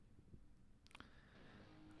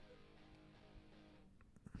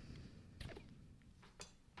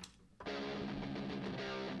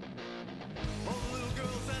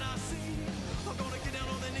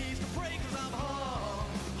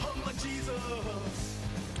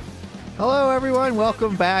Hello, everyone.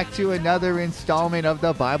 Welcome back to another installment of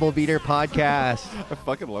the Bible Beater podcast. I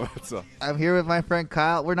fucking love that song. I'm here with my friend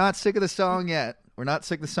Kyle. We're not sick of the song yet. We're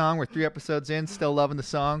 3 episodes in, still loving the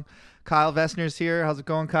song. Kyle Vessner's here. How's it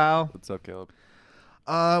going, Kyle? What's up, Caleb?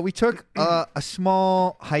 We took a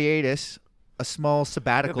small hiatus, a small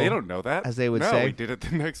sabbatical. Yeah, they don't know that, as they would no, say. we did it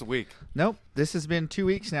the next week. Nope. This has been 2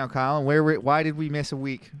 weeks now, Kyle. And why did we miss a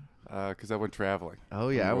week? Because I went traveling. Oh,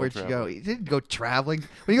 yeah. Where'd you go? traveling. You didn't go traveling.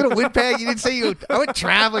 When you go to Winnipeg, you didn't say I went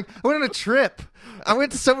traveling. I went on a trip. I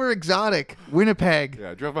went to somewhere exotic, Winnipeg,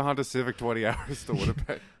 Yeah, I drove a Honda Civic 20 hours to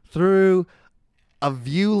Winnipeg. through a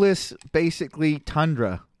viewless, basically,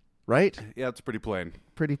 tundra, right? Yeah, it's pretty plain.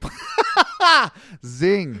 Pretty.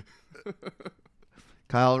 Zing.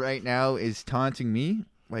 Kyle right now is taunting me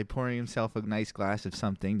by pouring himself a nice glass of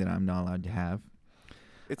something that I'm not allowed to have.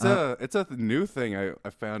 It's a new thing I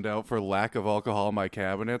found out for lack of alcohol in my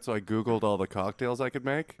cabinet, so I Googled all the cocktails I could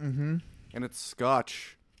make. Mm-hmm. And it's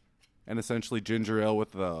scotch and essentially ginger ale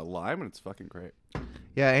with lime, and it's fucking great.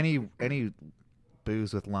 Yeah, any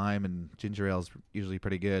booze with lime and ginger ale is usually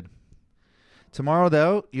pretty good. Tomorrow,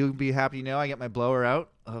 though, you'll be happy to know I get my blower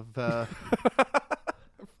out of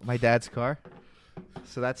my dad's car.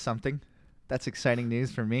 So that's something. That's exciting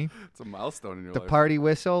news for me. It's a milestone in your The life. party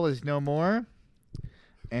whistle is no more.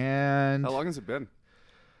 And How long has it been?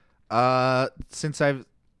 since I've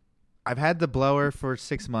had the blower for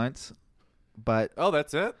 6 months, but Oh,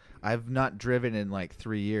 that's it? I've not driven in like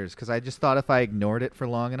 3 years because I just thought if I ignored it for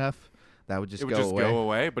long enough, that would just It would go just away. go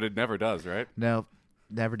away, but it never does, right? No,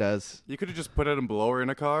 never does. You could have just put it in blower in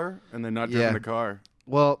a car and then not driven Yeah. the car.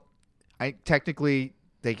 Well, I technically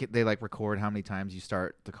they like record how many times you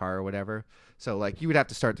start the car or whatever. So like you would have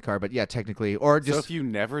to start the car, but yeah, technically, or just So if you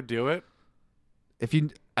never do it,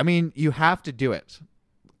 you have to do it.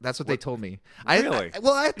 That's what they told me. Really?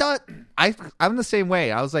 I thought I'm the same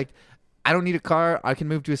way. I was like, I don't need a car. I can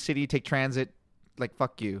move to a city, take transit. Like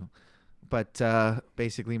fuck you. But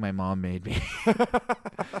basically, my mom made me.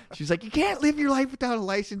 She's like, you can't live your life without a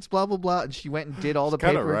license, blah blah blah. And she went and did all the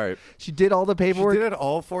kind of paperwork. right. She did all the She paperwork did it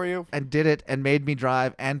all for you. and did it and made me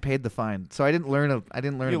drive and paid the fine. So I didn't learn a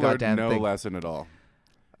You goddamn learned no thing. lesson at all.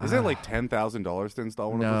 Is it like $10,000 to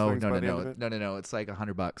install one of No, those things no, by no, the end of no, it? no. It's like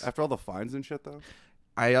 $100. After all the fines and shit, though?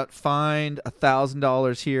 I got fined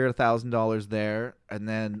 $1,000 here, $1,000 there, and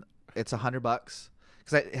then it's $100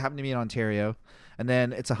 because it happened to me in Ontario, and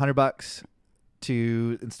then it's $100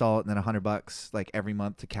 to install it, and then $100 like every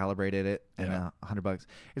month to calibrate it, and Yeah. $100.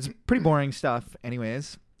 It's pretty boring stuff,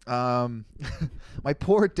 anyways. My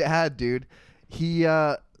poor dad, dude, he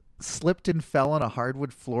slipped and fell on a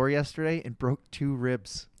hardwood floor yesterday and broke 2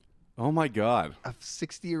 ribs. Oh, my God. A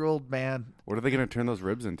 60-year-old man. What are they going to turn those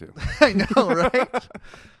ribs into? I know, right?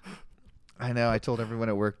 I know. I told everyone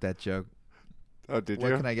at work that joke. Oh, did What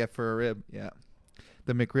you? can I get for a rib? Yeah.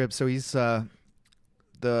 The McRib. So he's the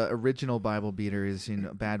original Bible beater is in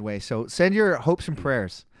a bad way. So send your hopes and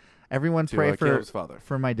prayers. Everyone To, pray Caleb's father.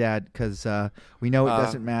 for my dad because we know it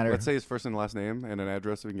doesn't matter. Let's say his first and last name and an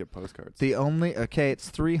address so we can get postcards. It's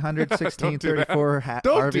 31634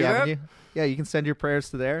 Don't Harvey do that. Avenue. Yeah, you can send your prayers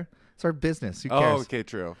to there. It's our business. Who Oh, cares? okay,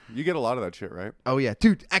 true. You get a lot of that shit, right? Oh yeah,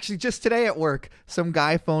 dude. Actually, just today at work, some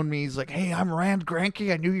guy phoned me. He's like, "Hey, I'm Rand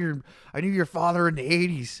Granke. I knew your father in the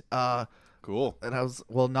 '80s." Cool. And I was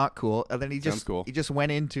not cool. And then he Sounds cool. just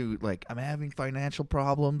went into like, I'm having financial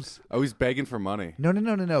problems. Oh, he's begging for money.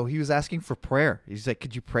 No. He was asking for prayer. He's like,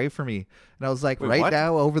 could you pray for me? And I was like, Wait, right what?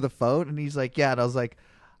 now over the phone. And he's like, yeah. And I was like,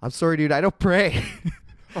 I'm sorry, dude. I don't pray.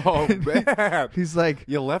 Oh, man. He's like,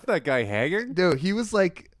 You left that guy hanging? dude. He was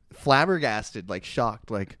like flabbergasted, like shocked,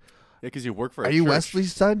 like, Yeah, because you work for a are you church.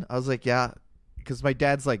 Wesley's son? I was like, yeah. Because my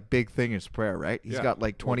dad's like big thing is prayer, right? He's Yeah. got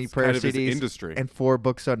like 20 it's prayer kind of his CDs industry. and 4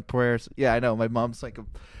 books on prayers. Yeah, I know. My mom's like,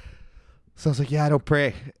 so I was like, yeah, I don't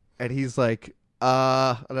pray. And he's like, and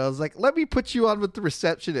I was like, let me put you on with the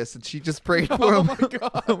receptionist. And she just prayed for Oh him my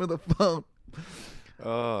God. over the phone.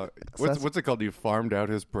 What's it called? You farmed out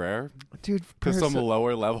his prayer Dude, to prayer's some so-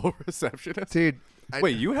 lower level receptionist? dude.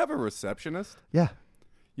 Wait, you have a receptionist? Yeah.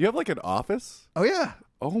 You have like an office? Oh, yeah.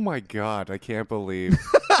 Oh my God, I can't believe.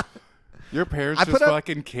 Your parents I just put up-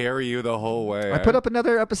 fucking carry you the whole way. I put up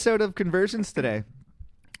another episode of Conversions today.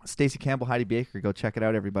 Stacey Campbell, Heidi Baker. Go check it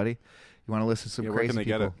out, everybody. You want to listen to some Yeah, where crazy can they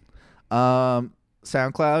people. get it?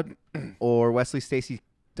 SoundCloud or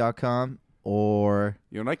WesleyStacey.com or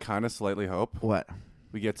You and I kind of slightly hope what?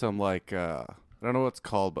 we get some like I don't know what it's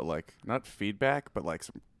called, but like not feedback, but like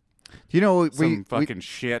some You know, some fucking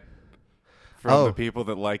shit from Oh. the people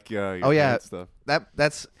that like your Oh, yeah. parents' stuff.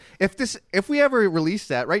 that's if we ever release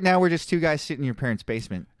that. Right now we're just 2 guys sitting in your parents'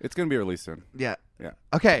 basement. It's gonna be released soon. Yeah. Yeah.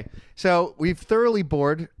 Okay, so we've thoroughly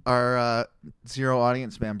bored our zero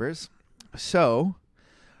audience members. So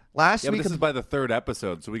last Yeah, but week, this is by the third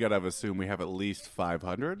episode, so we gotta assume we have at least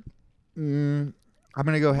 500 I'm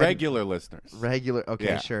gonna go ahead. regular listeners. Regular. Okay,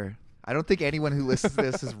 Yeah. sure. I don't think anyone who listens to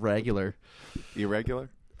this is regular. Irregular?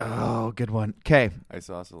 Oh, good one. Okay.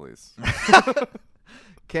 Isosceles.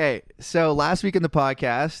 Okay. So last week in the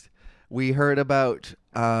podcast, we heard about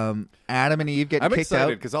Adam and Eve getting I'm kicked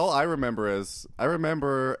excited out. because all I remember is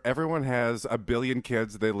everyone has a billion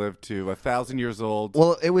kids. They live to 1,000 years old.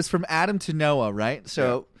 Well, it was from Adam to Noah, right?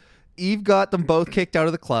 So Eve got them both kicked out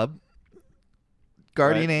of the club.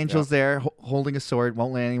 Guardian Right, angels there holding a sword,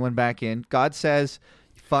 won't let anyone back in. God says,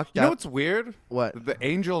 "You fucked You know up." what's weird? What? The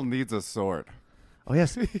angel needs a sword. Oh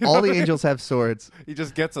yes, know all what the I mean? angels have swords. He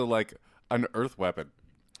just gets an earth weapon.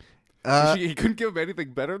 He couldn't give him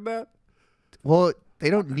anything better than that? Well, they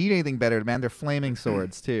don't need anything better, man. They're flaming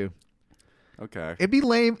swords too. Okay. It'd be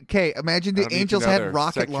lame. Okay, imagine I the don't need to angels know had their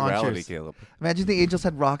rocket sexuality, launchers. Caleb. Imagine the angels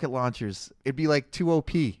had rocket launchers. It'd be like too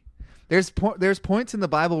OP. There's points in the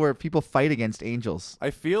Bible where people fight against angels.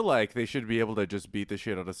 I feel like they should be able to just beat the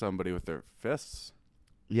shit out of somebody with their fists.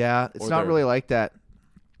 Yeah, it's Or not they're- really like that.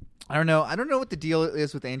 I don't know. I don't know what the deal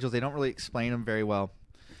is with angels. They don't really explain them very well.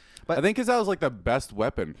 But I think because that was like the best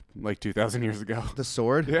weapon like 2,000 years ago. the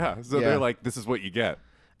sword. Yeah, so Yeah. they're like, this is what you get.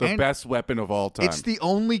 The And best weapon of all time. It's the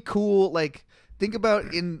only cool, like, think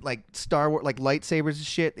about in like Star Wars, like lightsabers and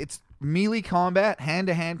shit. It's melee combat,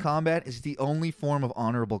 hand-to-hand combat is the only form of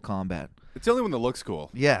honorable combat. It's the only one that looks cool.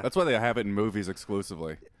 Yeah. That's why they have it in movies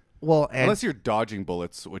exclusively. Well, and Unless you're dodging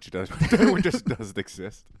bullets, which just doesn't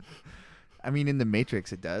exist, I mean, in the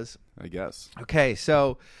Matrix, it does. I guess. Okay,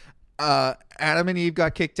 so Adam and Eve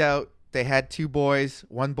got kicked out. They had two boys.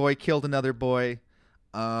 One boy killed another boy.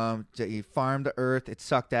 He farmed the earth. It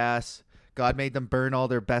sucked ass. God made them burn all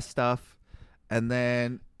their best stuff. And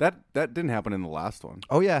then, That didn't happen in the last one.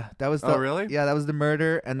 oh yeah, that was the Oh, really? Yeah, that was the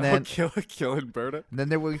murder. And then, Kill and burn it. and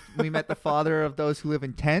then we met the father of those who live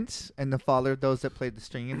in tents, and the father of those that played the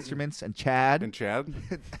string instruments, and Chad. And Chad?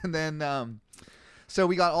 And then, so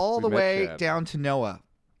we got all We the met way Chad. down to Noah.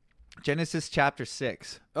 Genesis chapter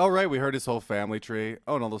 6. Oh, right. We heard his whole family tree.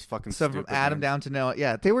 Oh, and all those fucking So from stupid Adam names. down to Noah.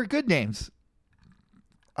 Yeah, they were good names.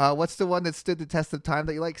 What's the one that stood the test of time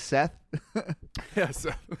that you like? Seth? Yes.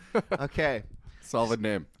 Okay. Solid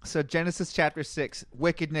name. So Genesis chapter 6,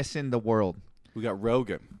 wickedness in the world. We got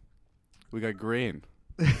Rogan. We got Green.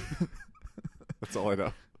 That's all I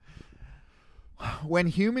know. When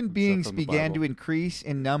human beings from the began Bible. to increase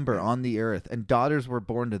in number on the earth and daughters were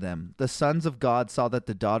born to them, the sons of God saw that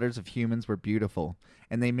the daughters of humans were beautiful,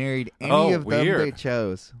 and they married any Oh, of them weird. they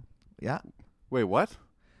chose. Yeah. Wait, what?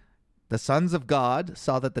 The sons of God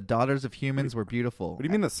saw that the daughters of humans were beautiful. What do you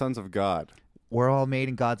mean the sons of God? We're all made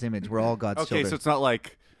in God's image. We're all God's Okay, children. so it's not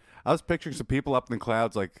like I was picturing some people up in the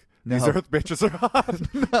clouds like these No. Earth bitches are hot.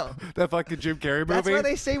 No. That fucking Jim Carrey movie. That's why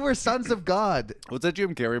they say we're sons of God. What's that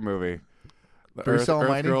Jim Carrey movie? The Bruce Earth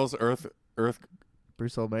Almighty? girls, Earth.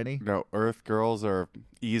 Bruce Almighty. No, Earth girls are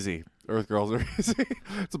easy. Earth girls are easy.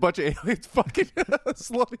 It's a bunch of aliens fucking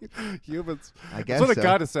slutty humans. I guess That's what so. it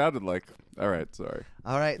kind of sounded like. All right, sorry.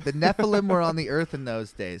 All right. The Nephilim were on the earth in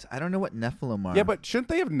those days. I don't know what Nephilim are. Yeah, but shouldn't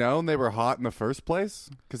they have known they were hot in the first place?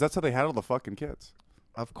 Because that's how they had all the fucking kids.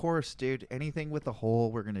 Of course, dude. Anything with a hole,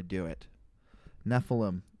 we're going to do it.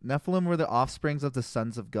 Nephilim. Nephilim were the offsprings of the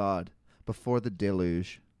sons of God before the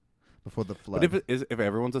deluge, before the flood. But if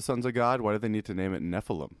everyone's the sons of God, why do they need to name it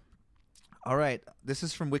Nephilim? All right. This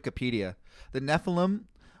is from Wikipedia. The Nephilim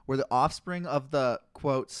were the offspring of the,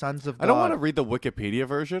 quote, sons of God. I don't want to read the Wikipedia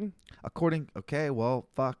version. Okay, well,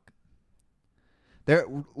 fuck. Their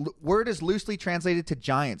word is loosely translated to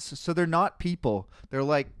giants, so they're not people. They're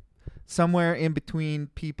like somewhere in between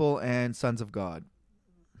people and sons of God.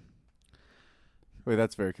 Wait,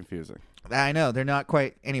 that's very confusing. I know, they're not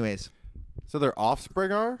quite. Anyways, So their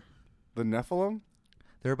offspring are the Nephilim,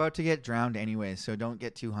 they're about to get drowned anyways, so don't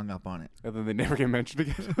get too hung up on it. and then they never get mentioned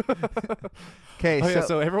again. Okay, Oh yeah,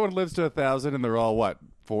 so everyone lives to 1,000, and they're all what,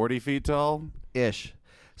 40 feet tall? ish.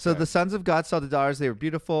 So Okay. the sons of God saw the daughters, they were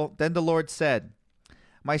beautiful. Then the Lord said,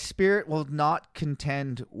 "My spirit will not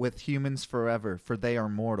contend with humans forever, for they are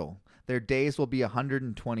mortal. Their days will be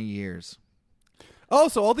 120 years." Oh,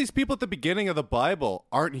 so all these people at the beginning of the Bible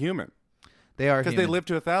aren't human They are because they human. live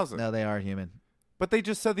to 1,000. No, they are human. But they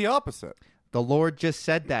just said the opposite. The Lord just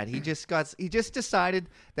said that. He just decided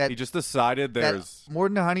that, He just decided that there's. more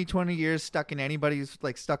than 120 years stuck with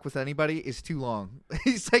anybody is too long.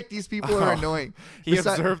 He's like, these people are Oh. annoying. He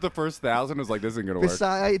observed the first 1,000 and was like, this isn't going to work.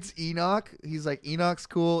 Besides Enoch, he's like, Enoch's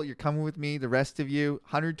cool. You're coming with me. The rest of you,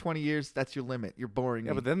 120 years, that's your limit. You're boring.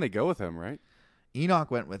 Yeah, me. but then they go with him, right?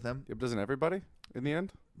 Enoch went with him. Yep, doesn't everybody in the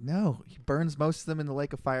end? No, he burns most of them in the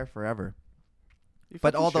lake of fire forever. You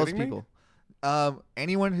But fucking all those shitting me? people.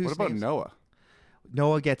 Anyone who's What about Noah?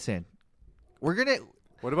 Noah gets in. We're gonna.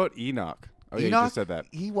 What about Enoch? Oh yeah, you Enoch, just said that.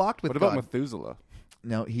 He walked with What God. about Methuselah?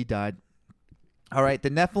 No, he died. All right, the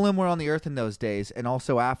Nephilim were on the earth in those days, and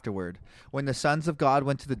also afterward, when the sons of God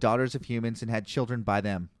went to the daughters of humans and had children by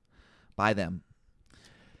them. By them.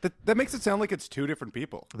 That makes it sound like it's two different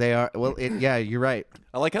people. They are. Well, yeah, you're right.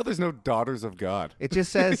 I like how there's no daughters of God. It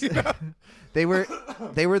just says they were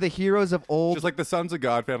the heroes of old. Just like the sons of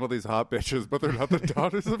God found all these hot bitches, but they're not the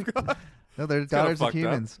daughters of God. No, they're the kinda daughters of fucked up.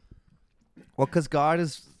 humans. Well, because God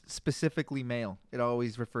is specifically male. It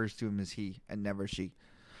always refers to him as he and never she.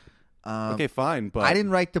 Okay, fine, but I didn't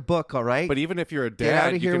write the book, all right? But even if you're a Get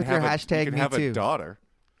outta dad, here you with can your have hashtag you can me have too. a daughter.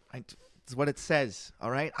 It's what it says, all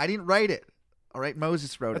right? I didn't write it, all right?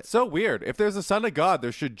 Moses wrote That's it. so weird. If there's a son of God,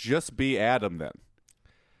 there should just be Adam then.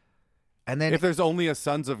 And then, If there's only a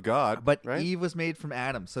sons of God, but right? Eve was made from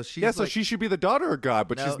Adam, so she's yeah, so like she should be the daughter of God,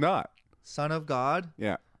 but No. she's not. son of God,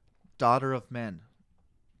 Yeah. daughter of men.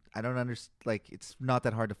 I don't understand. Like, it's not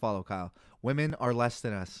that hard to follow, Kyle. Women are less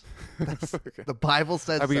than us. That's, Okay. The Bible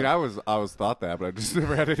says I mean, so. I was thought that, but I just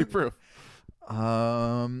never had any proof.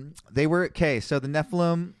 They were so the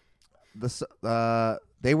Nephilim,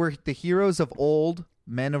 they were the heroes of old,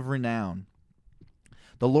 men of renown.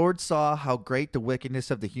 The Lord saw how great the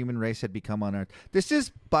wickedness of the human race had become on earth. This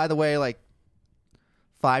is, by the way, like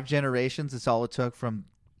 5 generations. It's all it took from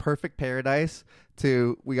perfect paradise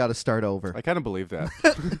to we got to start over. I kind of believe that.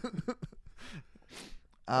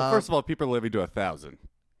 Well, first of all, people are living to 1,000.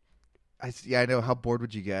 I know. How bored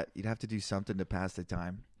would you get? You'd have to do something to pass the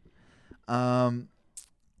time. The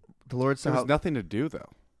Lord saw There how was nothing to do though.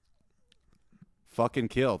 Fucking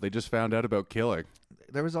kill. They just found out about killing.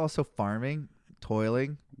 there was also farming,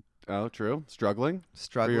 toiling, Oh, true. Struggling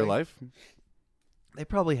struggling. for your life. They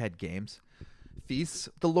probably had games. Feasts.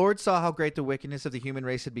 The Lord saw how great the wickedness of the human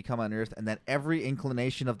race had become on earth, and that every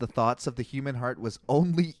inclination of the thoughts of the human heart was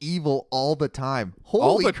only evil all the time. All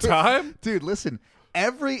Holy the time? Dude, listen.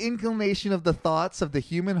 Every inclination of the thoughts of the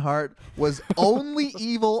human heart was only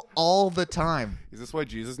evil all the time. Is this why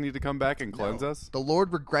Jesus needed to come back and cleanse us? The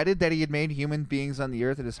Lord regretted that he had made human beings on the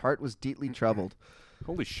earth, and his heart was deeply troubled.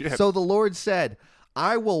 Holy shit. So the Lord said,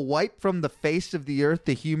 I will wipe from the face of the earth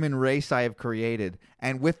the human race I have created,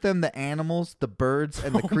 and with them the animals, the birds,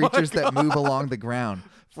 and the creatures that move along the ground.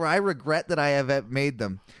 For I regret that I have made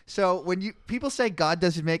them. So when people say God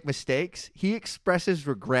doesn't make mistakes, he expresses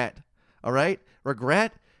regret. All right?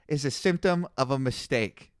 Regret is a symptom of a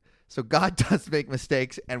mistake. So God does make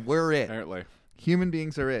mistakes, and we're it. Apparently. Human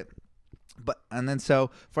beings are it.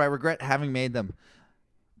 For I regret having made them.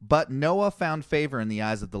 But Noah found favor in the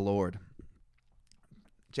eyes of the Lord.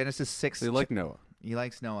 Genesis 6. They like Noah. He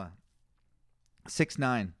likes Noah.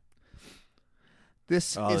 6:9.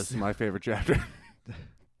 This This is my favorite chapter.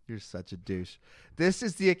 You're such a douche. This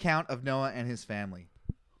is the account of Noah and his family.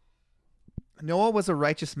 Noah was a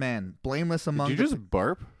righteous man, blameless among Did you just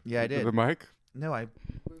burp? Yeah, I into did. The mic? No, I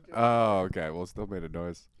Oh, okay. Well, it still made a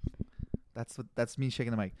noise. That's me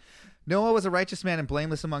shaking the mic. Noah was a righteous man and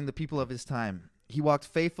blameless among the people of his time. He walked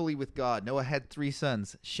faithfully with God. Noah had 3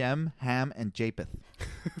 sons, Shem, Ham, and Japheth.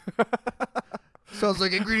 Sounds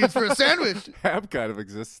like ingredients for a sandwich. Ham kind of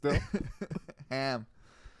exists still. Ham.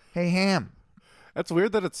 Hey, Ham. That's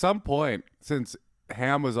weird that at some point, since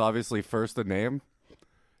ham was obviously first a name,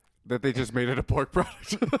 that they just made it a pork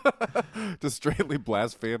product to straightly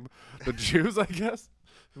blaspheme the Jews, I guess.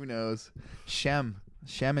 Who knows? Shem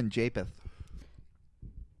and Japheth.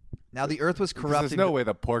 Now the earth was Because corrupted. there's no way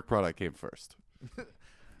the pork product came first.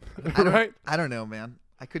 I don't, right? I don't know, man.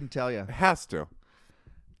 I couldn't tell you. It has to.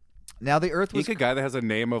 Now the earth was. Think a guy that has a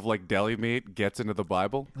name of like deli meat gets into the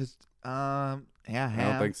Bible? Yeah, Ham. I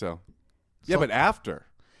don't think so. Yeah, So- but after.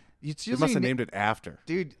 It's They usually must have named it after.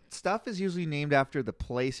 Dude, stuff is usually named after the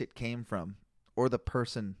place it came from or the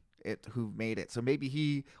person who made it. So maybe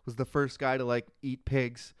he was the first guy to like eat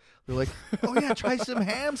pigs. They're like, oh yeah, try some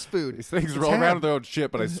ham's food. These things It's roll ham. around in their own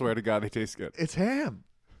shit, but I swear to God, they taste good. It's ham.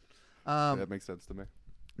 That makes sense to me.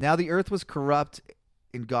 Now the earth was corrupt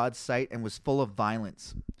in God's sight and was full of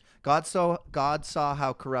violence. God saw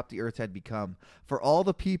how corrupt the earth had become, for all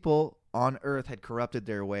the people on earth had corrupted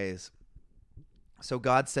their ways. So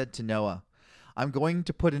God said to Noah, I'm going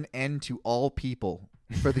to put an end to all people,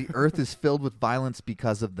 for the earth is filled with violence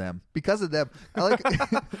because of them. Because of them. I like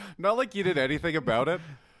Not like you did anything about it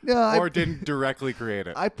No, or didn't directly create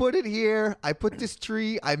it. I put it here. I put this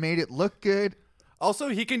tree. I made it look good. Also,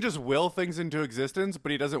 he can just will things into existence,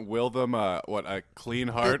 but he doesn't will them a clean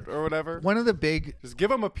heart or whatever. One of the big Just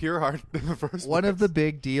give him a pure heart in the first One place. of the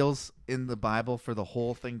big deals in the Bible for the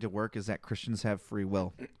whole thing to work is that Christians have free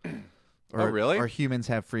will. Oh, really? Or humans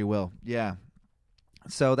have free will. Yeah.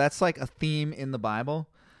 So that's like a theme in the Bible.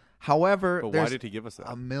 However, But why there's did he give us that?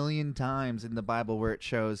 a million times in the Bible where it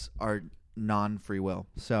shows our non-free will.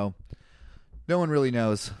 So no one really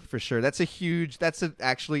knows for sure. That's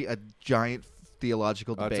actually a giant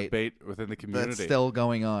theological It's a debate. debate within the community. That's still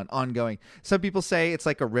ongoing. Some people say it's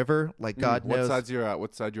like a river, like God knows.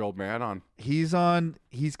 What side your old man on? He's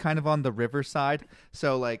kind of on the river side.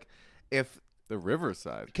 So like if The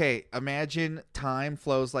riverside. okay, imagine time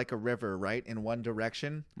flows like a river, right? In one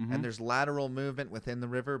direction, Mm-hmm. and there's lateral movement within the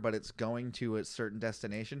river, but it's going to a certain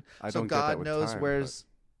destination. I So don't get that God with knows time,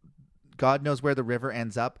 God knows where the river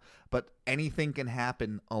ends up, but anything can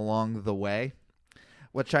happen along the way,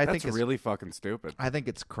 which I That's think is really fucking stupid. I think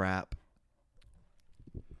it's crap.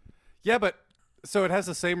 Yeah, but so it has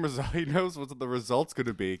the same result. He knows what the result's going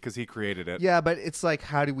to be because he created it. Yeah, but it's like,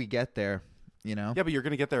 how do we get there? You know? Yeah, but you're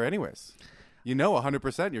going to get there anyways. You know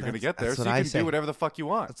 100% you're going to get there, that's so what you I can say. do whatever the fuck you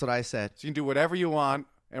want. That's what I said. So you can do whatever you want,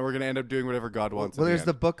 and we're going to end up doing whatever God wants. Well, in there's the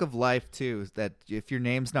the end. book of life too. That if your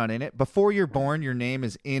name's not in it, before you're born, your name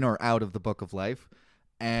is in or out of the book of life,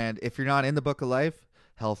 and if you're not in the book of life,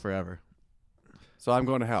 hell forever. So I'm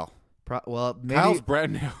going to hell. Well, Hell's maybe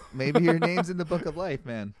brand new. maybe your name's in the book of life,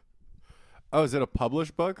 man. Oh, is it a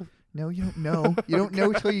published book? No, you don't know. You don't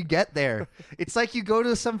know until you get there. It's like you go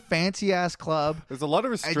to some fancy ass club, There's a lot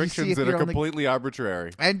of you see restrictions if that are you're on the- completely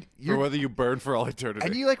arbitrary and for you're whether you burn for all eternity.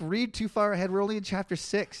 and you like read too far ahead. We're only in chapter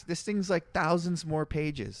 6. This thing's like thousands more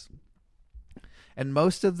pages. And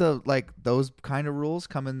most of the like those kind of rules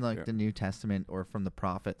come in like the New Testament or from the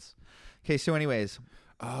prophets. Okay, so anyways,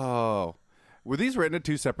 Oh. Were these written at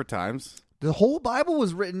two separate times? the whole Bible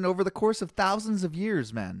was written over the course of thousands of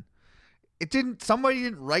years, man. Somebody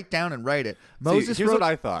didn't write down and write it. Moses See, here's wrote what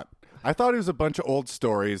I thought. I thought it was a bunch of old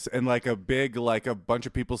stories and like a bunch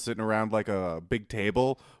of people sitting around like a big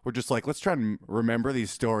table. We're just like, let's try and remember these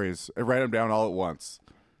stories and write them down all at once.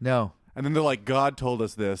 No. And then they're like, God told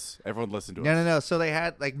us this. Everyone listened to us. No. So they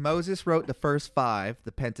had like Moses wrote the first 5,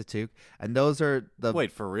 the Pentateuch, and those are the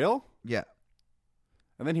Wait, for real? Yeah.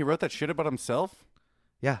 And then he wrote that shit about himself?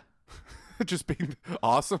 Yeah. Just being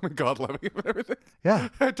awesome and God loving him and everything? Yeah.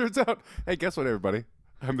 It turns out, hey, guess what, everybody?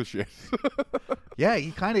 I'm the shit. Yeah,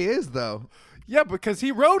 he kind of is though. Yeah, because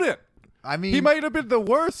he wrote it. I mean, He might have been the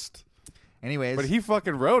worst, anyways, but he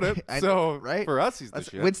fucking wrote it. So right? for us, he's the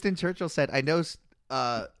That's- shit. Winston Churchill said, "I know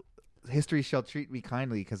history shall treat me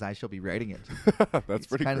kindly because I shall be writing it." That's It's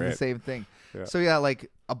pretty kind great. of the same thing. Yeah. So yeah,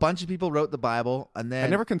 like a bunch of people wrote the Bible, and then I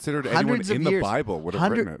never considered anyone hundreds of in the years- Bible would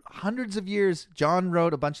have written it. Hundreds of years, John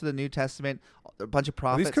wrote a bunch of the New Testament, a bunch of Are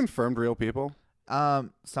prophets. these confirmed real people?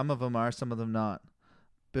 Some of them are, some of them not.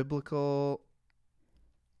 Biblical.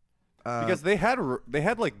 Because they had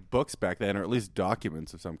like books back then, or at least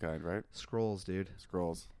documents of some kind, right? scrolls, dude.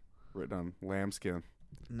 Scrolls written on lambskin.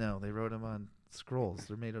 No, they wrote them on scrolls.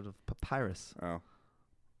 They're made out of papyrus. Oh,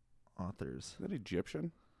 Authors. is that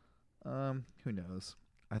Egyptian? Who knows?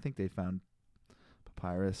 I think they found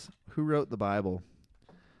papyrus. Who wrote the Bible?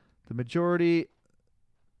 The majority.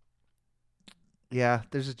 Yeah,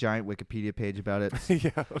 there's a giant Wikipedia page about it.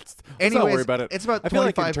 Yeah, let's not Anyways, worry about it. it's about I feel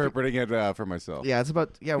like 25 interpreting it for myself. Yeah, it's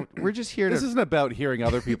about. Yeah, we're just here This to. isn't about hearing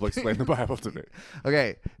other people explain the Bible to me.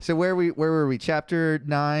 Okay, so where were we? Chapter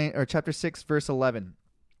 9 or chapter 6, verse 11.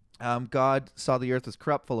 God saw the earth was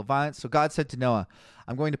corrupt, full of violence. So God said to Noah,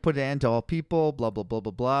 "I'm going to put an end to all people." Blah blah blah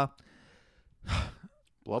blah blah.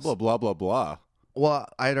 Blah blah blah blah blah. Well,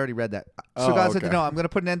 I had already read that. So Oh, God said to okay. Noah, "I'm going to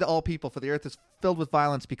put an end to all people, for the earth is filled with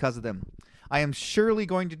violence because of them. I am surely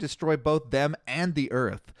going to destroy both them and the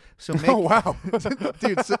earth. So make, Oh wow!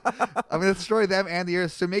 dude, so, I'm going to destroy them and the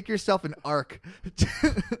earth. So make yourself an ark."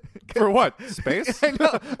 For what? Space? I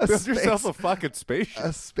know, Build yourself a fucking spaceship.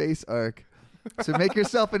 a space ark. So make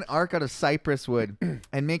yourself an ark out of cypress wood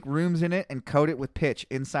and make rooms in it and coat it with pitch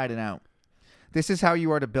inside and out. This is how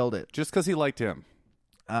you are to build it. Just because he liked him.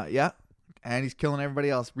 Yeah. And he's killing everybody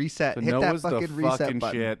else. Reset. So Hit Noah's that the fucking reset fucking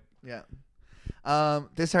button. shit. Yeah.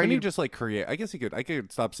 This is how Can you you just like create? I guess I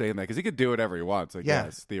could stop saying that because he could do whatever he wants. I Yeah.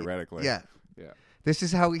 guess theoretically. Yeah. Yeah. This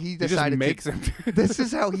is how he He just decided makes to, him. This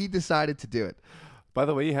is how he decided to do it. By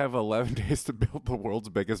the way, you have 11 days to build the world's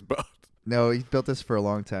biggest boat. No, he built this for a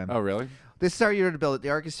long time. Oh, really? This is how you're to build it. The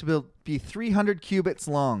ark is to be 300 cubits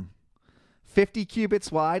long, 50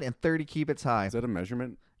 cubits wide, and 30 cubits high. Is that a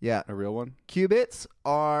measurement? Yeah. A real one? Cubits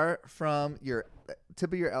are from your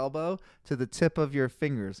tip of your elbow to the tip of your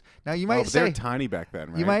fingers. Now you Oh, might but they were say tiny back then,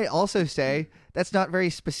 right? you might also say that's not very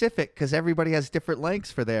specific because everybody has different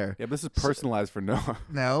lengths for there. Yeah, but this is personalized for Noah.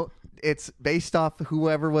 No, it's based off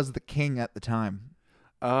whoever was the king at the time.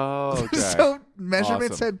 Oh, okay. So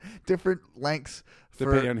measurements Awesome. had different lengths for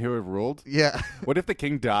Depending on who it ruled. yeah. What if the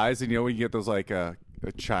king dies and when you get those like a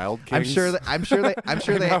child kings? I'm sure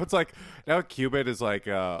they now it's like now a cubit is like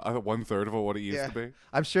 1/3 of what it used to be.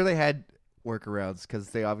 I'm sure they had workarounds because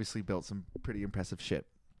they obviously built some pretty impressive shit,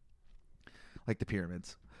 like the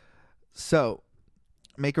pyramids. So,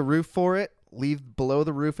 make a roof for it. Leave below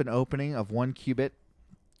the roof an opening of 1 cubit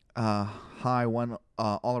high, one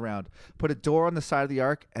all around. Put a door on the side of the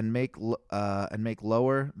ark and make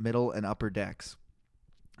lower, middle, and upper decks.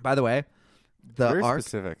 By the way, Very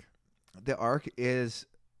specific. the ark is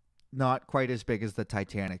not quite as big as the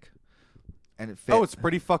Titanic, and it fits. Oh, it's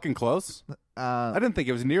pretty fucking close. I didn't think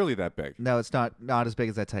it was nearly that big. No, it's not as big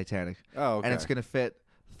as that Titanic. Oh, okay. And it's gonna fit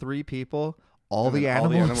 3 people, all And the then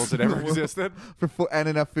animals that in the ever world, existed. and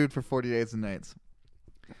enough food for 40 days and nights.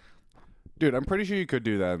 Dude, I'm pretty sure you could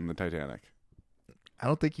do that in the Titanic. I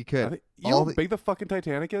don't think you I could. think, you know all, how the, big the fucking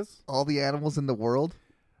Titanic is? all the animals in the world.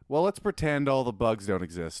 Well, let's pretend all the bugs don't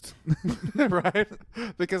exist. Right?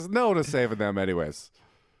 Because no one is saving them anyways.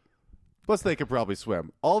 Plus, they could probably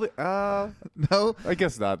swim. All the No I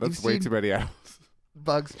guess not. That's You've way seen too many animals.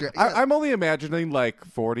 bugs. I'm only imagining like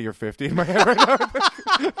 40 or 50 in my head right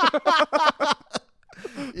now.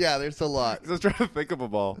 Yeah, there's a lot. I was trying to think of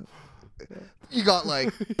them all. You got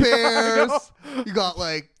like bears. You got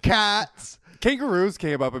like cats. Kangaroos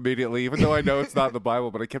came up immediately, even though I know it's not in the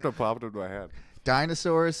Bible, but it kept on popping into my head.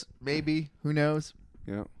 Dinosaurs, maybe. Who knows?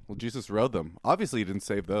 Yeah. Well, Jesus rode them. Obviously, he didn't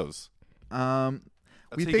save those. We how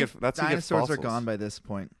you think get- that's how you get dinosaurs are fossils. gone by this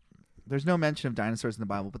point. There's no mention of dinosaurs in the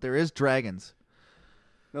Bible, but there is dragons.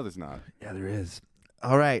 No, there's not. Yeah, there is.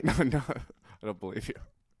 All right, No, I don't believe you.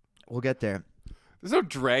 we'll get there. There's no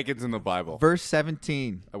dragons in the Bible. Verse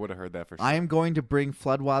 17. I would have heard that for sure. I am going to bring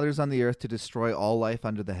floodwaters on the earth to destroy all life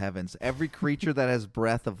under the heavens, every creature that has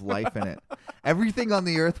breath of life in it. Everything on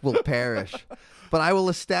the earth will perish. But I will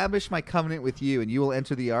establish my covenant with you, and you will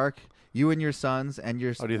enter the ark, you and your sons, and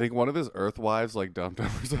your Oh, do you think one of his earth wives like dumped him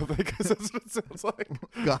or something? Because that's what it sounds like.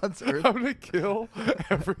 God's earth. I'm going to kill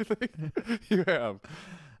everything you have.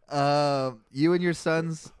 You and your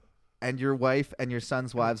sons, and your wife, and your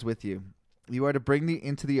sons' wives with you. You are to bring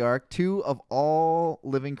into the ark 2 of all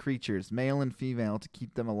living creatures, male and female, to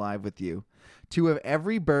keep them alive with you. 2 of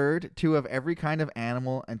every bird, 2 of every kind of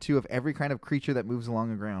animal, and 2 of every kind of creature that moves along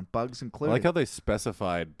the ground, bugs I included. like how they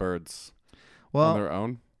specified birds on Well, their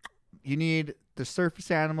own. you need the surface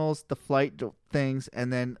animals, the flight things,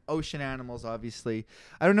 and then ocean animals, obviously.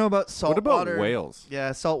 I don't know about salt What about water. whales?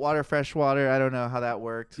 Yeah, saltwater, freshwater. I don't know how that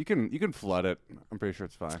works. You can flood it. I'm pretty sure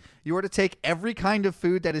it's fine. You are to take every kind of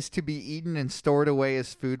food that is to be eaten and stored away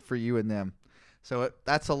as food for you and them. So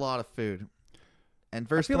that's a lot of food. And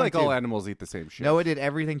verse I feel like 22, all animals eat the same shit. Noah did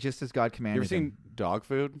everything just as God You commanded ever seen him. dog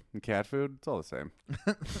food and cat food? It's all the same.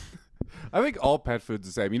 I think all pet food's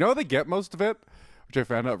the same. You know how they get most of it? Which I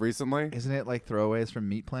found out recently? Isn't it like throwaways from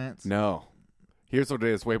meat plants? No. Here's what it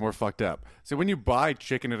is, way more fucked up. So when you buy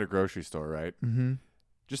chicken at a grocery store, right? Mm-hmm.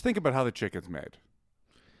 Just think about how the chicken's made.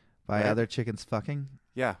 By Right. other chickens fucking?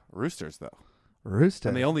 Yeah, roosters though. Rooster.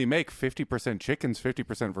 And they only make 50% chickens,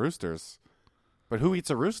 50% roosters. But who eats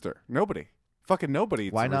a rooster? Nobody. Fucking nobody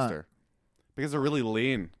eats Why a not? rooster. Because they're really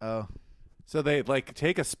lean. Oh. So they like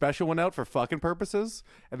take a special one out for fucking purposes,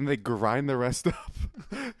 and then they grind the rest up.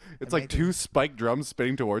 It's like make 2 spiked drums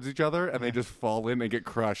spinning towards each other, and they just fall in and get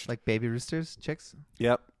crushed. Like baby roosters? Chicks?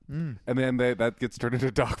 Yep. Mm. And then that gets turned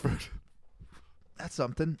into dog food. That's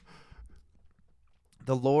something.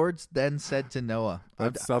 The Lord then said to Noah.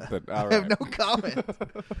 That's something. All I have right. no comment.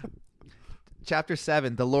 Chapter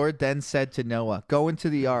 7. The Lord then said to Noah, Go into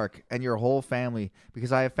the ark and your whole family,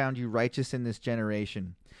 because I have found you righteous in this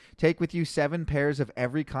generation. Take with you 7 pairs of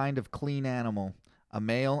every kind of clean animal, a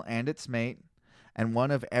male and its mate, and one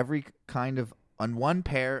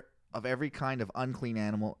pair of every kind of unclean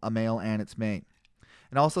animal, a male and its mate.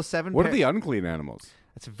 And also 7 What are the unclean animals?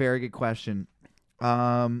 That's a very good question.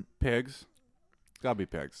 Pigs. Gotta be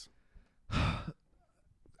pigs.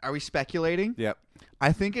 Are we speculating? Yep.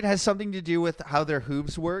 I think it has something to do with how their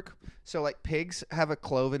hooves work. So, like, pigs have a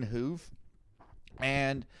cloven hoof.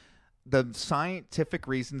 And the scientific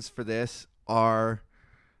reasons for this are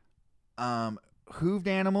hooved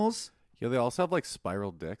animals. Yeah, they also have like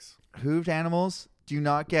spiral dicks. Hooved animals do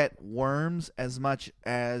not get worms as much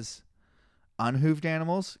as unhooved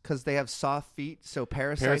animals because they have soft feet. So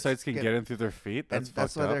parasites Parasites can get in through their feet. and That's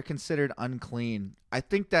that's fucked why they're up. considered unclean. I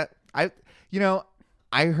think that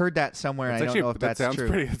I heard that somewhere. And I don't know if that that's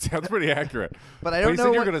true. It sounds pretty accurate. But I don't you know.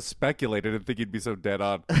 said you're going to speculate. I didn't think you'd be so dead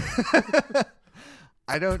on.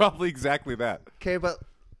 I don't. Probably exactly that. Okay, but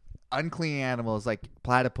unclean animals like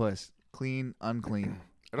platypus, clean, unclean.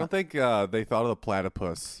 I don't think they thought of the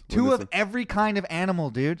platypus. Two of every kind of animal,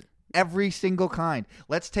 dude. Every single kind.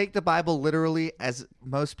 Let's take the Bible literally, as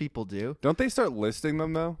most people do. Don't they start listing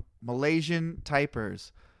them though? Malaysian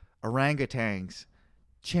tapirs, orangutans,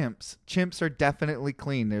 chimps. Chimps are definitely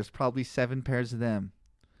clean. There's probably 7 pairs of them.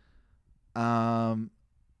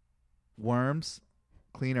 Worms,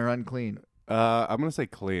 clean or unclean? I'm gonna say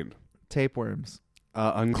clean. Tapeworms,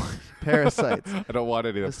 Unclean. parasites, I don't want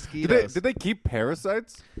any of them. mosquitoes. Did they keep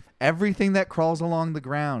parasites? Everything that crawls along the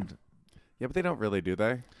ground. Yeah, but they don't really, do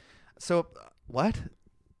they? So what?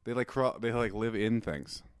 They like crawl. They like live in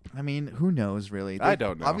things. I mean, who knows really? I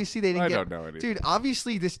don't know. Obviously, they didn't. I don't know anything. Dude,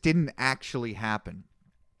 obviously, this didn't actually happen.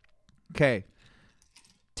 Okay,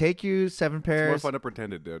 take you 7 It's pairs. more fun to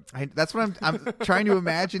pretend it did. That's what I'm trying to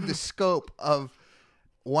imagine the scope of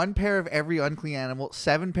 1 pair of every unclean animal,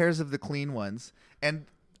 7 pairs of the clean ones, and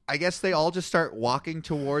I guess they all just start walking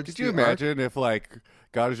towards. Could you imagine if like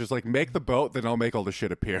God is just like, make the boat, then I'll make all the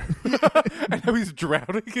shit appear, and now he's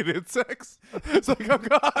drowning in insects? It's like, oh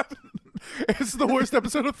God, it's the worst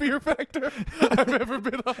episode of Fear Factor I've ever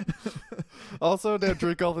been on. Also, now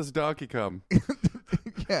drink all this donkey cum.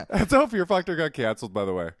 Yeah, That's how Fear Factor got canceled, by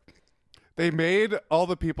the way. They made all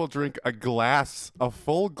the people drink a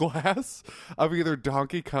full glass of either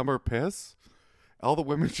donkey cum or piss. All the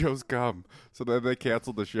women chose cum. So then they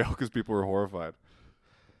canceled the show because people were horrified.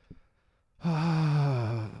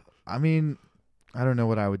 I mean, I don't know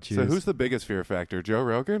what I would choose. So who's the biggest Fear Factor, Joe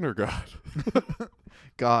Rogan or God?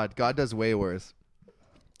 God does way worse.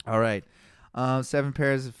 All right.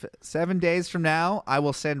 7 days from now, I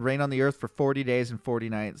will send rain on the earth for 40 days and 40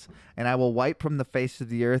 nights, and I will wipe from the face of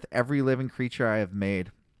the earth every living creature I have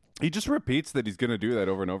made. He just repeats that he's going to do that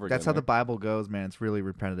over and over again. That's how the Bible goes, man. It's really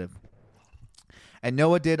repetitive. And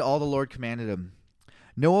Noah did all the Lord commanded him.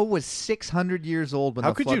 Noah was 600 years old when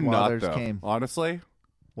How the could flood you not, waters though? came. Honestly?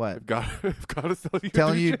 What? If God is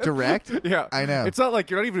Telling to you do shit. direct? Yeah. I know. It's not like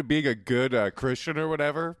you're not even being a good Christian or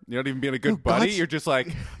whatever. You're not even being a good No, buddy. God's- You're just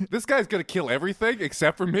like, this guy's going to kill everything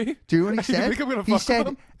except for me. Do you know what he You said? think I'm gonna He fuck said with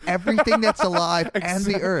him? everything that's alive and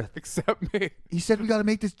the earth. Except me. He said we got to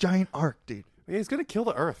make this giant ark, dude. Yeah, he's going to kill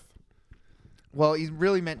the earth. Well, he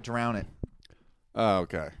really meant drown it. Oh,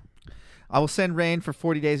 okay. I will send rain for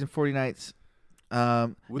 40 days and 40 nights.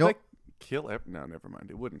 Would no, they kill No, never mind.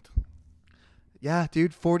 It wouldn't. yeah,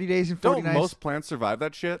 dude, 40 days and 40 Don't nights. most plants survive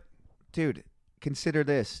that shit? Dude, consider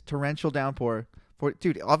this. Torrential downpour.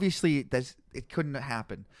 Dude, obviously, it couldn't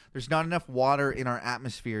happen. There's not enough water in our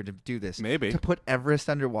atmosphere to do this. Maybe. To put Everest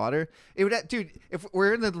underwater. It would, dude, if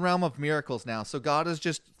we're in the realm of miracles now, so God is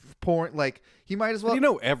just pouring, like, he might as well. You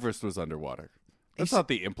know Everest was underwater. That's not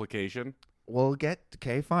the implication.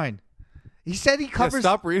 Okay, fine. He said he Yeah, covers.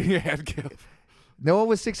 stop reading ahead, Gil. Noah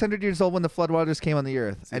was 600 years old when the floodwaters came on the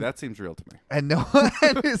earth. See, that seems real to me. And Noah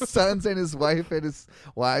and his sons and his wife and his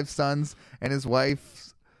wife's sons and his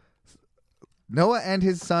wife's Noah and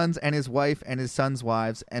his sons and his wife and his sons'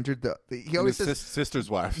 wives entered the he always And his says sister's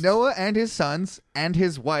wife. Noah and his sons and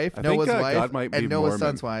his wife, I Noah's think wife, God might be and Noah's Mormon,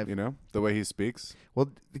 son's wife. You know, the way he speaks. Well,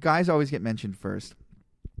 the guys always get mentioned first.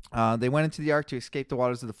 They went into the ark to escape the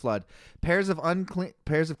waters of the flood. Pairs of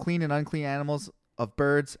clean and unclean animals, of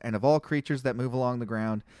birds, and of all creatures that move along the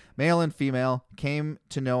ground, male and female, came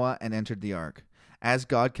to Noah and entered the ark, as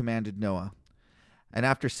God commanded Noah. And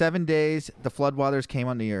after 7 days, the floodwaters came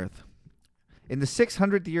on the earth. In the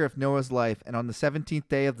 600th year of Noah's life, and on the 17th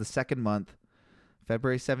day of the second month,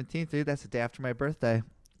 February 17th, dude, that's the day after my birthday.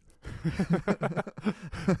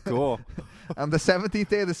 Cool. On the 17th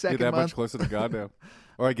day of the You're second that month, much closer to God now.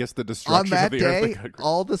 Or I guess the on destruction that of the earth. day, that God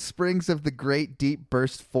all the springs of the great deep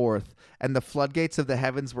burst forth, and the floodgates of the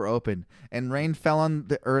heavens were opened, and rain fell on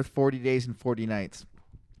the earth 40 days and 40 nights.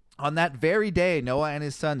 On that very day, Noah and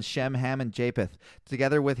his sons, Shem, Ham, and Japheth,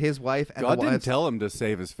 together with his wife and God the didn't wives. tell him to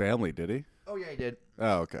save his family, did he? Oh, yeah, he did.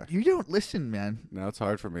 Oh, okay. You don't listen, man. No, it's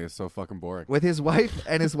hard for me. It's so fucking boring. With his wife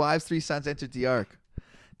and his wives' 3 sons entered the ark.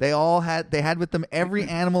 They had with them every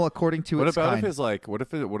animal according to What its about kind. if his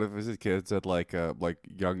what if his kids had like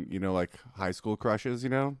young, like high school crushes, you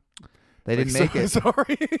know? They didn't make it.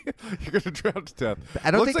 Sorry, you're gonna drown to death. I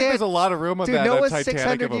don't Looks think like they there's had- a lot of room on Dude, that Noah's Titanic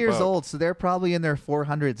 600 of a years boat. old, so they're probably in their 400s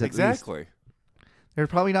at least. Exactly. They're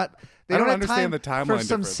probably not. They I don't don't have understand time the for timeline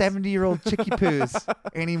some difference. 70-year-old chickie poos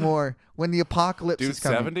anymore. When the apocalypse Dude, is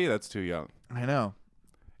coming, 70? That's too young. I know.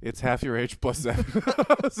 It's half your age plus 7.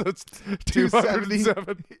 So it's 270.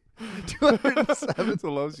 207. 207. It's the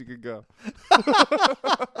lowest you could go.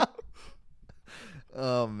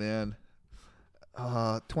 Oh, man.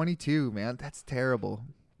 22, man. That's terrible.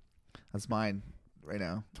 That's mine right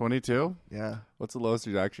now. 22? Yeah. What's the lowest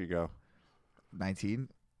you'd actually go? 19.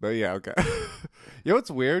 Oh, yeah, okay. You know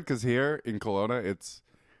what's weird? Because here in Kelowna, it's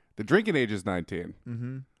the drinking age is 19.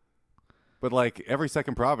 Mm-hmm. But like every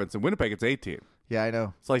second province, in Winnipeg, it's 18. Yeah, I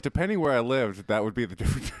know. So like depending where I lived, that would be the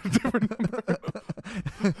different number.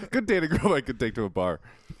 Good dating girl I could take to a bar.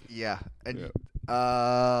 Yeah. And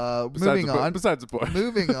Besides moving the, on. Besides the point.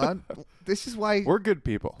 Moving on. This is why We're good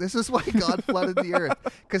people. This is why God flooded the earth,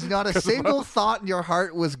 because not a single thought in your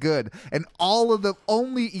heart was good, and all of the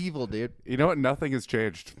only evil, dude. You know what? Nothing has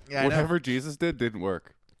changed. Yeah, I know. Whatever Jesus did didn't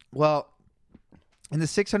work. Well, in the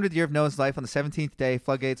 600th year of Noah's life, on the 17th day,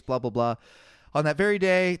 floodgates, blah, blah, blah. On that very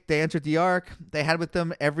day, they entered the ark. They had with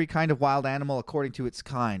them every kind of wild animal according to its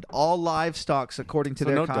kind, all livestock according to So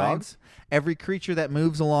their no kinds, dogs? every creature that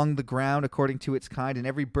moves along the ground according to its kind, and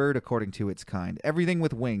every bird according to its kind, everything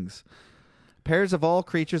with wings. Pairs of all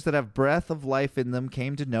creatures that have breath of life in them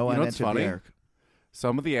came to Noah You know and what's entered funny? the ark.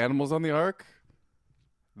 Some of the animals on the ark,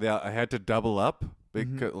 I had to double up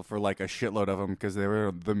Mm-hmm. for like a shitload of them because they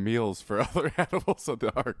were the meals for other animals on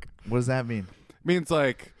the ark. What does that mean? Means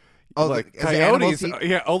like Oh, like as the animals coyotes,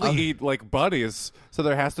 eat- only eat like bunnies, so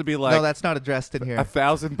there has to be like No, that's not addressed in here.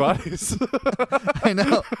 1,000 bunnies. I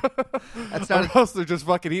know. That's Or not. else they're just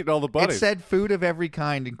fucking eating all the It bunnies. said food of every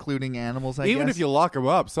kind, including animals. I Even guess. if you lock them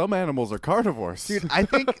up, some animals are carnivores. Dude, I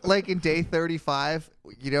think like in day 35,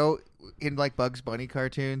 you know, in like Bugs Bunny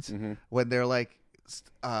cartoons, Mm-hmm. when they're like,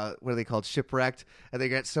 what are they called? Shipwrecked, and they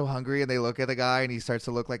get so hungry and they look at the guy and he starts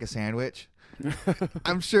to look like a sandwich.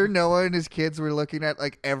 I'm sure Noah and his kids were looking at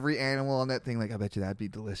like every animal on that thing. Like, I bet you that'd be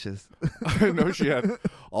delicious. No shit.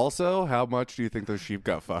 Also, how much do you think those sheep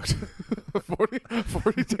got fucked?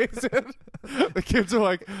 40 days in? The kids are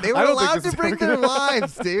like, They were I don't think allowed this to is bring ever their gonna-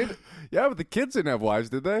 wives, dude. Yeah, but the kids didn't have wives,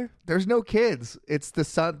 did they? There's no kids. It's the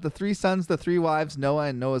three sons, the three wives, Noah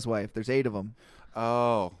and Noah's wife. There's 8 of them.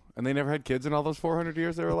 Oh, and they never had kids in all those 400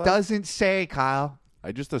 years they were alive? Doesn't say, Kyle.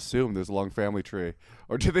 I just assumed there's a long family tree.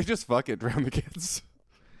 Or did they just fuck it, drown the kids?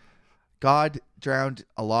 God drowned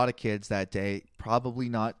a lot of kids that day. Probably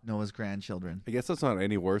not Noah's grandchildren. I guess that's not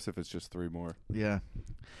any worse if it's just 3 more. Yeah.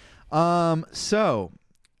 So,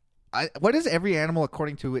 what does every animal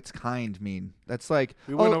according to its kind mean? That's like,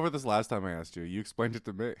 We went over this last time I asked you. You explained it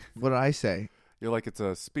to me. what did I say? You're like, it's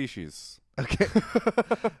a species. Okay.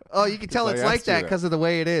 Oh, you can tell I it's asked like you that that. because of the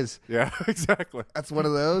way it is. Yeah, exactly. That's one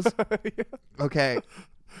of those. Yeah. Okay.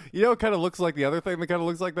 You know, it kind of looks like the other thing that kind of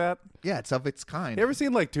looks like that. Yeah, it's of its kind. You ever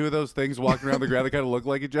seen like 2 of those things walking around the ground that kind of look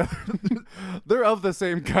like each other? They're of the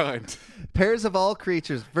same kind. Pairs of all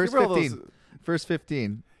creatures. Verse You ever all 15. those- Verse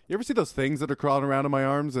 15. You ever see those things that are crawling around in my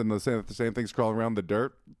arms and the same things crawling around the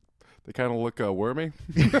dirt? They kind of look wormy.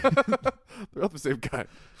 They're of the same kind.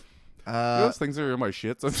 Those things are in my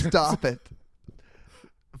shit sometimes. Stop it.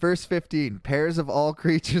 Verse 15. Pairs of all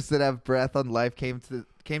creatures that have breath on life came to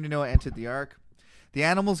Noah, entered the ark. The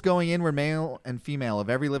animals going in were male and female of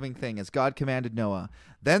every living thing, as God commanded Noah.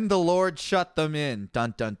 Then the Lord shut them in.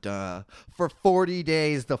 Dun, dun, dun. For 40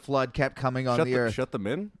 days the flood kept coming on the earth. Shut them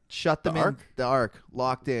in? Shut them the in. ark? The ark.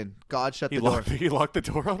 Locked in. God shut He the door. locked the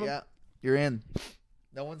door on them? Yeah. You're in.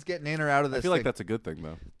 No one's getting in or out of this I feel like thing. that's a good thing,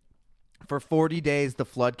 though. For 40 days the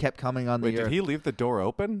flood kept coming on Wait, the did earth. he leave the door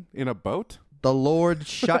open in a boat? The Lord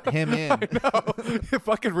shut him in. No, you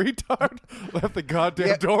fucking retard. Left the goddamn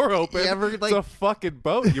Yeah, door open. you ever, It's like- a fucking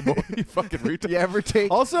boat, you fucking retard. You ever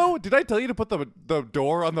take... Also, did I tell you to put the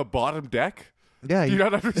door on the bottom deck? Yeah, Do you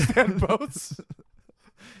not understand boats?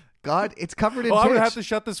 God, it's covered in Oh, I'm pitch. gonna have to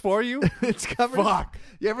shut this for you. It's covered. Fuck.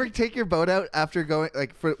 You ever take your boat out after going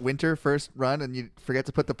like for winter first run and you forget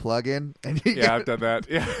to put the plug in? And you Yeah, I've done that.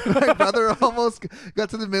 Yeah. My brother almost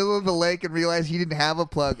got to the middle of the lake and realized he didn't have a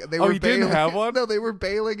plug. And they Oh, were he didn't bailing. have one? No, they were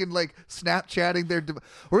bailing and like Snapchatting their.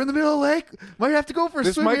 We're in the middle of the lake. Might have to go for a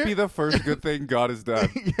This swim might here. be the first good thing God has done.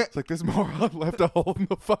 Yeah. It's like this moron left a hole in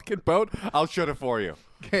the fucking boat. I'll shut it for you.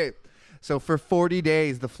 Okay. So for 40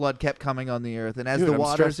 days, the flood kept coming on the earth, and as Dude, the I'm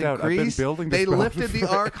waters stressed out. I've been increased, building this they boat lifted the for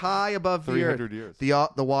ark high above the earth. 300 years.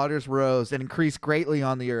 The waters rose and increased greatly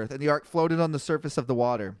on the earth, and the ark floated on the surface of the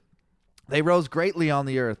water. They rose greatly on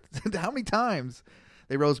the earth. How many times?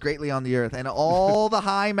 They rose greatly on the earth, and all the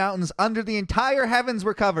high mountains under the entire heavens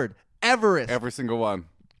were covered. Everest. Every single one.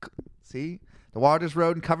 See? The waters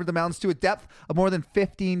rose and covered the mountains to a depth of more than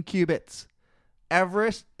 15 cubits.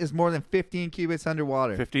 Everest is more than 15 cubits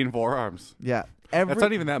underwater. 15 forearms. Yeah. That's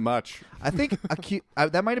not even that much. I think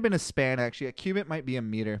that might have been a span, actually. A cubit might be a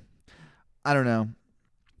meter. I don't know.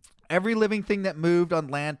 Every living thing that moved on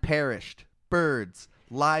land perished. Birds,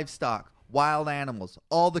 livestock, wild animals,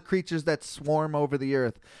 all the creatures that swarm over the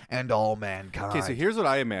earth, and all mankind. Okay, so here's what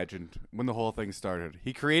I imagined when the whole thing started.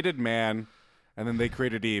 He created man, and then they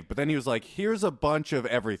created Eve. But then he was like, here's a bunch of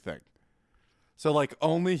everything. So, like,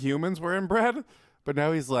 only humans were inbred? But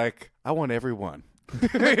now he's like, I want everyone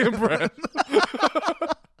inbred.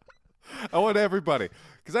 I want everybody.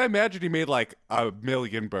 Because I imagine he made, like, 1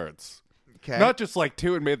 million birds. Okay. Not just, like,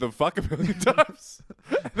 2 and made them fuck 1 million times.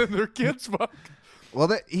 And then their kids fuck.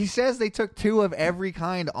 Well, he says they took 2 of every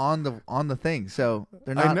kind on the thing, so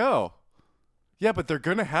they're not. I know. Yeah, but they're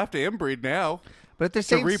going to have to inbreed now But at the to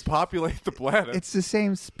same, repopulate the planet. it's the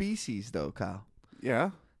same species, though, Kyle.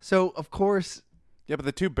 Yeah. So of course, Yeah, but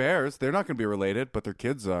the 2 bears, they're not going to be related, but their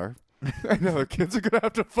kids are. I know, their kids are going to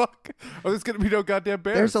have to fuck. Or there's going to be no goddamn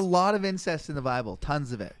bears. there's a lot of incest in the Bible,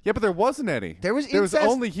 tons of it. Yeah, but there wasn't any. There was There was incest.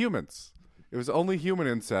 only humans. It was only human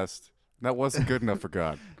incest. And that wasn't good enough for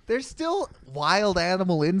God. There's still wild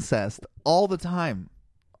animal incest all the time,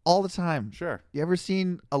 all the time. Sure. You ever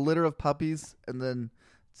seen a litter of puppies and then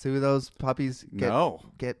 2 of those puppies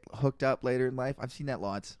get hooked up later in life? I've seen that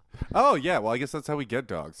lots. Oh, yeah. Well, I guess that's how we get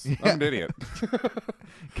dogs. Yeah. I'm an idiot.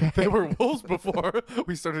 They were wolves before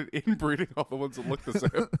we started inbreeding all the ones that look the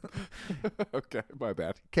same. Okay, my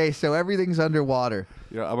bad. Okay, so everything's underwater.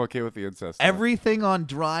 Yeah, I'm okay with the incest. though. Everything on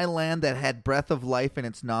dry land that had breath of life in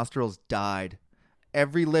its nostrils died.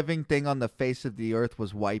 Every living thing on the face of the earth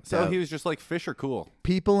was wiped So out. he was just like, fish are cool.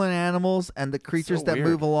 People and animals and the creatures so that weird.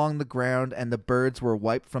 move along the ground and the birds were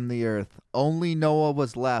wiped from the earth. Only Noah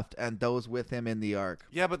was left and those with him in the ark.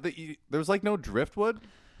 Yeah, but there was like no driftwood.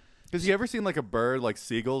 Has you ever seen like a bird, like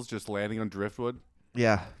seagulls, just landing on driftwood?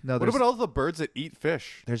 Yeah, no, What there's, about all the birds that eat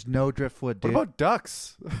fish? there's no driftwood, What dude. about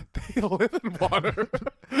ducks? They live in water.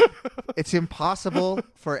 It's impossible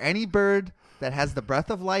for any bird that has the breath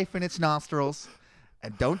of life in its nostrils.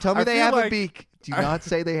 And don't tell me I they feel have a like- beak. Do not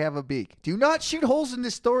say they have a beak. Do not shoot holes in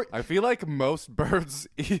this story. I feel like most birds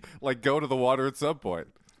like go to the water at some point.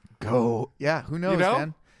 Go. Yeah, who knows, You know?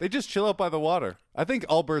 man? They just chill out by the water. I think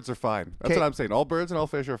all birds are fine. That's 'Kay. what I'm saying. All birds and all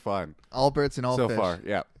fish are fine All birds and all so fish. far.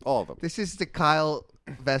 Yeah, all of them. This is the Kyle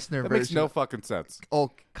Vestner That version. makes no fucking sense. Oh,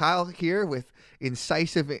 Kyle here with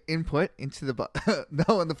incisive input into the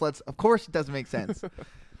Noah and the floods. Of course, it doesn't make sense.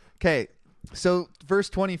 Okay, so verse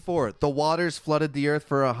 24: the waters flooded the earth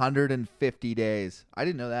for 150 days. I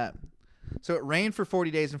didn't know that. So it rained for 40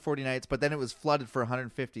 days and 40 nights, but then it was flooded for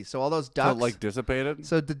 150. So all those So ducks, it, like dissipated.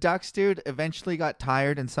 so the ducks, dude, eventually got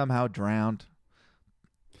tired and somehow drowned.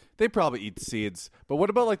 They probably eat seeds. But what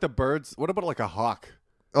about like the birds? What about like a hawk?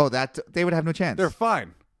 Oh, that they would have no chance. They're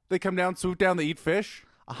fine. They come down, swoop down, they eat fish.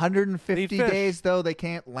 150 They eat fish. days though, they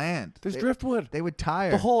can't land. There's They- driftwood. They would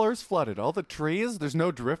tire. The whole earth's flooded. All the trees. There's no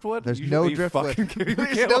driftwood. There's You- no are you driftwood. fucking kidding me,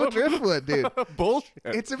 There's no Caleb? driftwood, dude. Bullshit.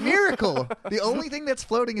 It's a miracle. The only thing that's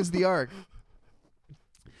floating is the ark.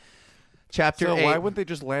 Chapter So 8. why wouldn't they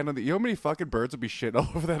just land on the? You know how many fucking birds would be shitting all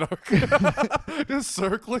over that ark? Just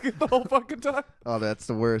circling it the whole fucking time. Oh, that's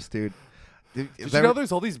the worst, dude. Did you know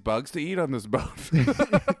there's all these bugs to eat on this boat?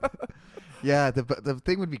 Yeah, the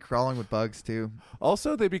thing would be crawling with bugs too.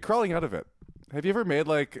 Also, they'd be crawling out of it. Have you ever made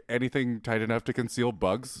like anything tight enough to conceal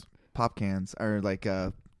bugs? Pop cans or like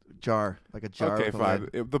a jar, like a jar. Okay, with a fine.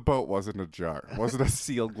 lid. The boat wasn't a jar. It wasn't a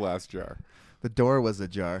sealed glass jar. The door was a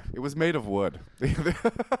jar. It was made of wood.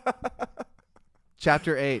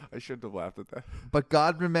 Chapter 8. I shouldn't have laughed at that. But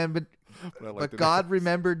God remembered. But I liked But it. God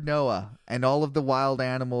remembered Noah and all of the wild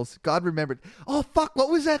animals. God remembered. Oh fuck! What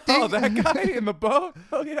was that thing? Oh, that guy in the boat?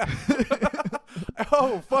 Oh, yeah.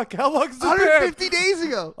 Oh, fuck. How long has it been? 150 days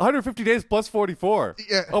ago. 150 days plus 44.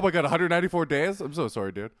 Yeah. Oh, my God. 194 days? I'm so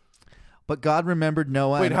sorry, dude. But God remembered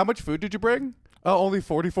Noah. Wait, and- how much food did you bring? Oh, only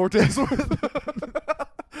 44 days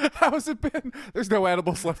worth. How has it been? There's no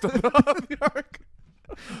animals left on the ark.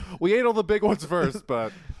 We ate all the big ones first,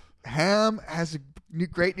 but Ham has a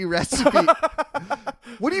great new recipe.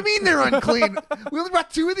 What do you mean they're unclean? We only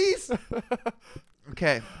brought 2 of these?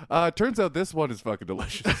 Okay. turns out this one is fucking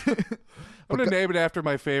delicious. I'm going to name it after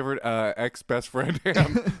my favorite ex-best friend,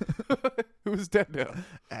 Ham, who is dead now.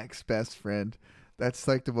 Ex-best friend. That's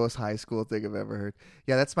like the most high school thing I've ever heard.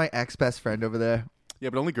 Yeah, that's my ex-best friend over there. Yeah,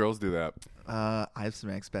 but only girls do that. I have some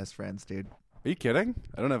ex-best friends, dude. Are you kidding?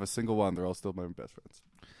 I don't have a single one. They're all still my best friends.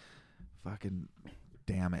 Fucking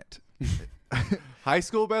damn it. High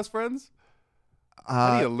school best friends?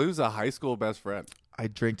 How do you lose a high school best friend? I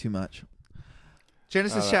drink too much.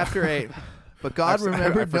 Genesis Oh, chapter 8. But God I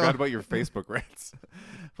remembered forgot Noah. about your Facebook rants.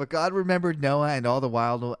 But God remembered Noah and all the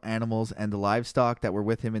wild animals and the livestock that were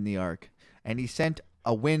with him in the ark, and he sent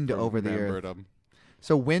a wind over the earth. Remembered 'em.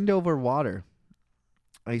 So wind over water.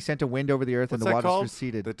 He sent a wind over the earth, What's and the that waters called?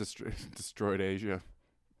 receded. That destroyed Asia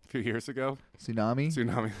a few years ago. Tsunami.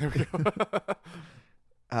 Tsunami. There we go.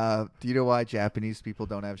 Do you know why Japanese people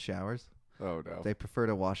don't have showers? Oh no. They prefer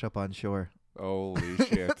to wash up on shore. Holy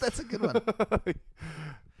shit. That's a good one.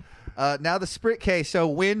 Now the spring. Okay, so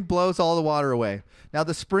wind blows all the water away. Now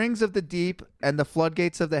the springs of the deep and the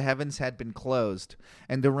floodgates of the heavens had been closed,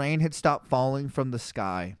 and the rain had stopped falling from the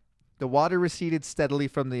sky. The water receded steadily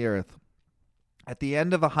from the earth. At the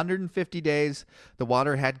end of 150 days, the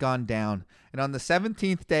water had gone down, and on the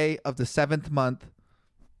 17th day of the 7th month.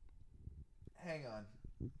 Hang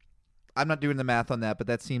on. I'm not doing the math on that, but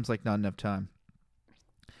that seems like not enough time.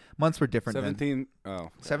 Months were different then. 17. Oh.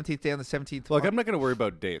 17th day on the 17th Look, month. I'm not going to worry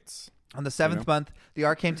about dates. On the 7th month, the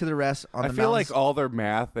ark came to the rest on I the feel mountains. like all their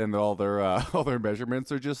math and all their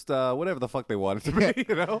measurements are just whatever the fuck they want it to be,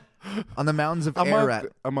 you know? On the mountains of A Ararat.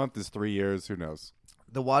 month, a month is 3 years. Who knows?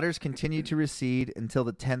 The waters continued to recede until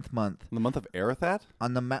the 10th month. In the month of Arathat?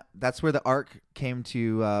 On the that's where the ark came to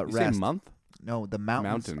You rest. say month? No, the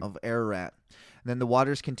mountains Mountain. of Ararat. And then the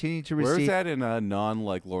waters continued to Where is recede. that in non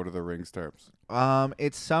like Lord of the Rings terms?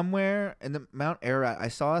 It's somewhere in the Mount Ararat. I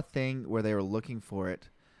saw a thing where they were looking for it.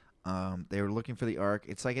 They were looking for the ark.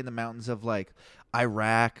 It's like in the mountains of like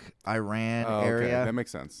Iraq, Iran Oh, okay. area. That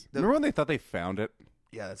makes sense. Remember when they thought they found it?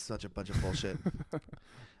 Yeah, that's such a bunch of bullshit.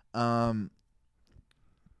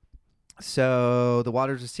 So the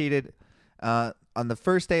waters receded. On the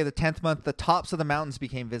first day of the 10th month, the tops of the mountains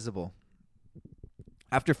became visible.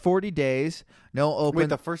 After 40 days, Noah opened. Wait,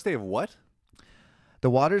 the first day of what? The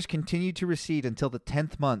waters continued to recede until the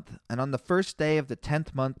 10th month, and on the first day of the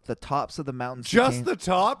 10th month, the tops of the mountains Just became... the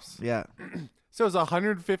tops? Yeah. So it's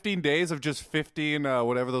 115 days of just 15,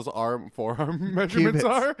 whatever those forearm measurements Cubits.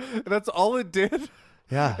 are? And that's all it did?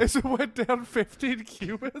 Yeah. Is it went down 15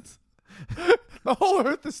 cubits? The whole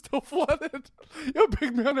earth is still flooded. Yo,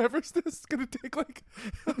 Big Mount Everest is going to take like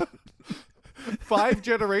 5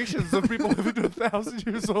 generations of people living to 1,000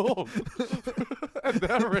 years old. At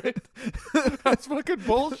that rate. That's fucking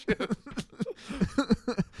bullshit.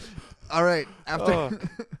 All right. After... Oh.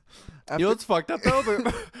 You know what's fucked up though?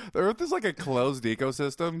 The Earth is like a closed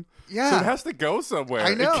ecosystem. Yeah. So it has to go somewhere.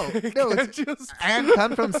 I know. It No, can't it's just... and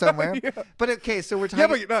come from somewhere. Yeah. But okay, so we're talking... Yeah,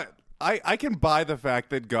 but you're not... I can buy the fact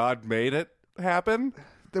that God made it happen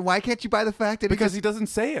Then why can't you buy the fact that because he he doesn't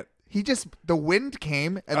say it. just the wind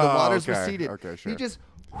came and the Oh, waters okay. receded. Okay, sure. He just...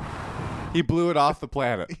 He blew it off the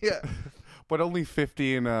planet. Yeah. But only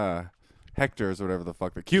 15 hectares or whatever the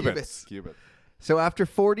fuck. Cubits. So after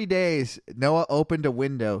 40 days, Noah opened a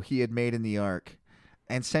window he had made in the ark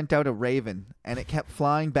and sent out a raven, and it kept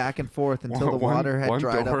flying back and forth until the water had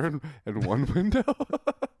dried door up. and one window.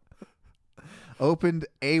 Opened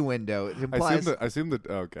a window. It implies I assume that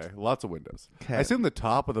okay, lots of windows. Okay. I assume the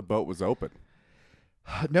top of the boat was open.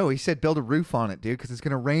 no. He said build a roof on it, dude, because it's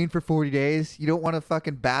gonna rain for 40 days. You don't want a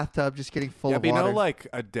fucking bathtub just getting full Yeah, of but you water. know, like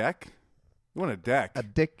a deck. You want a deck? a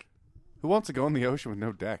dick. Who wants to go in the ocean with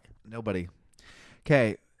no deck? Nobody.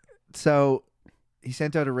 Okay, so he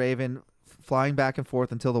sent out a raven flying back and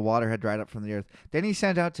forth until the water had dried up from the earth. Then he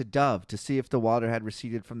sent out a dove to see if the water had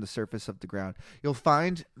receded from the surface of the ground. You'll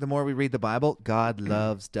find the more we read the Bible, God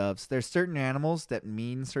loves doves. There's certain animals that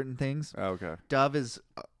mean certain things. Oh, okay. Dove is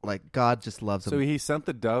like God just loves them. So he sent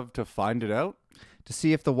the dove to find it out? To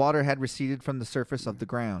see if the water had receded from the surface of the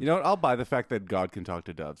ground. You know what? I'll buy the fact that God can talk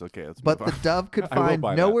to doves. Okay, let's But move the on. dove could I will find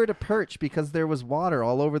buy nowhere to perch because there was water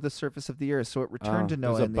all over the surface of the earth. So it returned to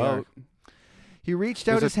there's Noah a in the ark. boat. He reached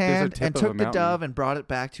out There's his a hand tip and of a took the mountain. dove and brought it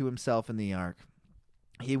back to himself in the ark.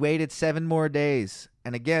 He waited 7 more days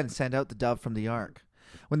and again sent out the dove from the ark.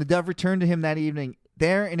 When the dove returned to him that evening,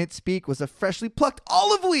 there in its beak was a freshly plucked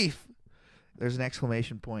olive leaf. There's an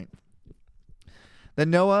exclamation point. Then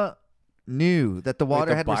Noah knew that the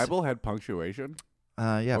water Wait, the had Bible had punctuation?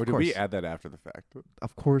 yeah, Or of did course. we add that after the fact?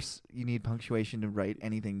 Of course, you need punctuation to write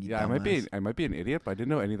anything. You Yeah, I dumbass. might be an idiot, but I didn't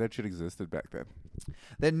know any of that shit existed back then.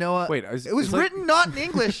 Then Noah. Wait, it was it's like- written not in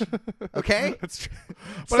English. Okay, That's true.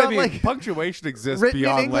 It's But I not mean, like- punctuation exists written in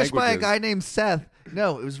beyond English by a languages. guy named Seth.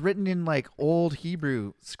 No, it was written in like old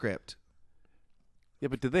Hebrew script. Yeah,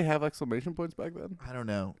 but did they have exclamation points back then? I don't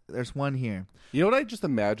know. There's one here. You know what I just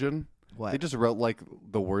imagine? What? They just wrote like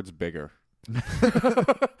the words bigger. They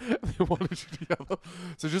wanted you to have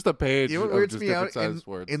so just a page You know what of weirds just me different out sized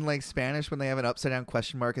words. in like Spanish when they have an upside down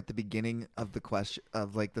question mark at the beginning of the question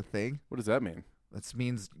of like the thing? What does that mean? That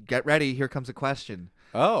means get ready. Here comes a question.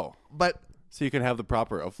 Oh, But So you can have the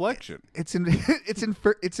proper afflection. It's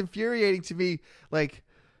infuriating to me. Like,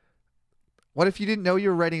 what if you didn't know you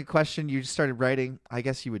were writing a question? You just started writing. I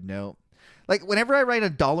guess you would know. Like, whenever I write a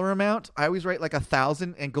dollar amount, I always write like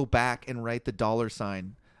 1,000 and go back and write the dollar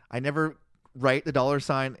sign. I never write the dollar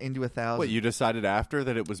sign into 1,000. What, you decided after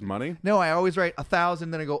that it was money? No, I always write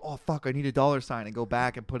 1,000, then I go, oh fuck, I need a dollar sign, and go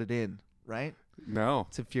back and put it in. Right? No.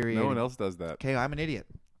 It's infuriating. No one else does that. Okay, I'm an idiot.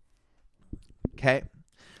 Okay.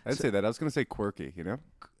 I'd say that. I was going to say quirky,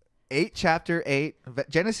 Chapter 8,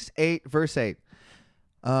 Genesis 8, verse 8.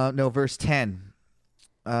 Verse 10.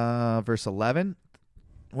 Verse 11.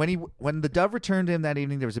 When the dove returned to him that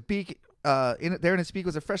evening, there was a beak. In its beak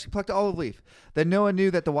was a freshly plucked olive leaf. Then Noah knew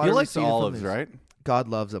that the water. He likes receded from olives, his- right? God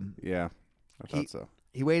loves them. Yeah, I thought so.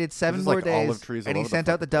 He waited 7 There's more like days, olive trees all and he over the sent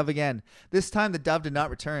out the fucking dove again. This time, the dove did not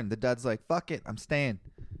return. The dove's like, "Fuck it, I'm staying."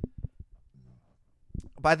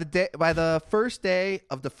 By the first day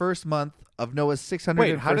of the first month of Noah's 601st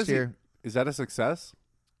Wait, how does year, is that a success?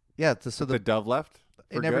 yeah. So The dove left?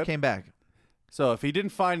 it never came back. So if he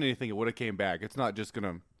didn't find anything, it would have came back. It's not just going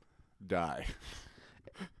to die.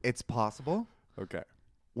 It's possible. Okay.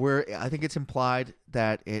 Where I think it's implied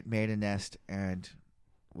that it made a nest and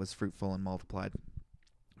was fruitful and multiplied.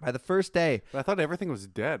 By the first day, But I thought everything was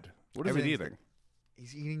dead. What is it Everything's eating?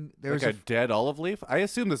 he's eating. Like There's a dead olive leaf? I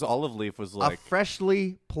assume this olive leaf was a like...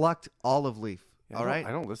 freshly plucked olive leaf. Yeah, All right.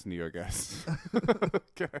 I don't listen to you, I guess.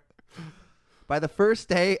 Okay. By the first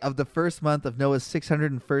day of the first month of Noah's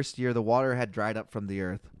 601st year, the water had dried up from the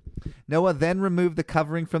earth. Noah then removed the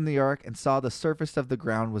covering from the ark and saw the surface of the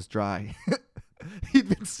ground was dry. He'd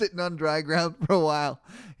been sitting on dry ground for a while.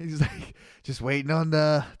 He's like, just waiting on.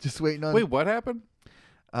 Wait, what happened?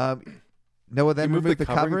 Noah then He moved removed the the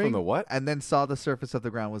covering from the what? and then saw the surface of the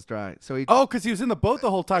ground was dry. So he, Oh, because he was in the boat the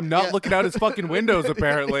whole time, not Yeah. looking out his fucking windows,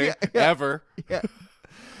 apparently. Yeah. Ever. yeah.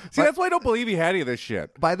 See, that's why I don't believe he had any of this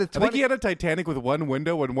shit. By the I think he had a Titanic with one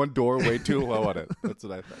window and one door way too low on it. That's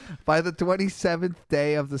what I thought. By the 27th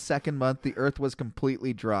day of the second month, the earth was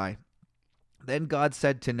completely dry. Then God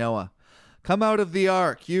said to Noah, "Come out of the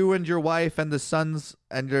ark, you and your wife and the sons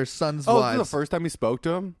and your sons' Oh, wives." this is the first time he spoke to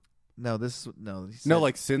him? No, this is no. He said, No,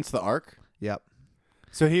 like since the ark? yep.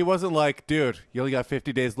 So he wasn't like, dude, you only got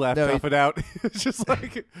 50 days left, No, tough it out. It's just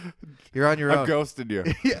like, You're on your I'm own. ghosting you.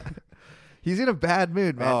 Yeah, he's in a bad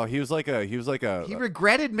mood, man. Oh, he was like a, He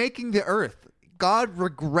regretted making the earth. God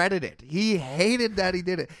regretted it. He hated that he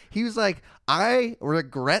did it. He was like, I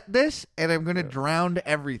regret this, and I'm going to drown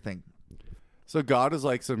everything. so God is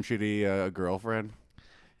like some shitty girlfriend.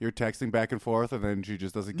 You're texting back and forth, and then she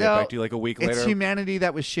just doesn't get No, back to you like a week It's later. humanity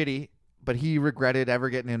that was shitty, but he regretted ever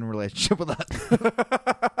getting in a relationship with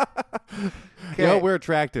us. You know, we're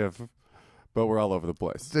attractive, but we're all over the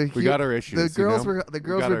place. We got our issues. The girls you know? were We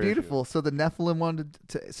got were our beautiful, so the Nephilim wanted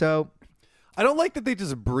to. So I don't like that they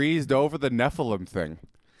just breezed over the Nephilim thing.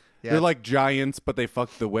 yeah, They're like giants, but they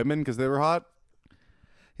fucked the women because they were hot.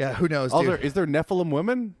 yeah. Who knows? Oh, Dude. is there Nephilim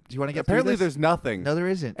women? Do you want to get Apparently, through this? there's nothing No, there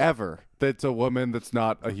isn't. ever that's a woman that's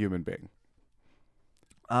not a human being.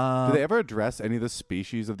 Do they ever address any of the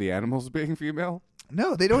species of the animals being female?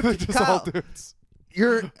 No, they don't. Just all Kyle, dudes.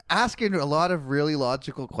 you're asking a lot of really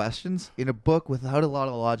logical questions in a book without a lot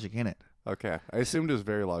of logic in it. Okay, I assumed it was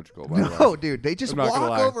very logical. By the way. No, dude, they just I'm not gonna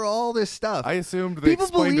walk lie. over all this stuff. I assumed they People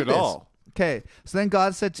explained believe it this. all. Okay, so then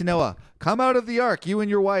God said to Noah, "Come out of the ark, you and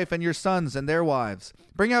your wife and your sons and their wives.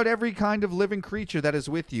 Bring out every kind of living creature that is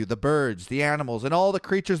with you, the birds, the animals, and all the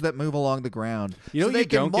creatures that move along the ground. You know so what they you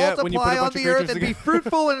can don't get when you put a multiply on bunch of the earth creatures and be together?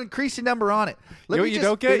 fruitful and increase in number on it." You know what you just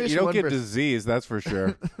don't get? finish You don't one get verse. disease, that's for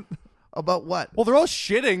sure. About what? Well, they're all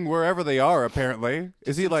shitting wherever they are, apparently.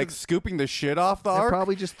 Is he like scooping the shit off the They're ark?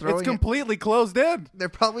 probably just throwing It's it. completely closed in. They're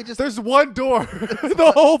probably just There's one door.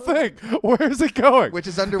 The whole thing. Where is it going? Which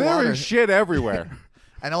is There underwater. is shit everywhere.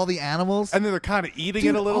 and all the animals. And then they're kind of eating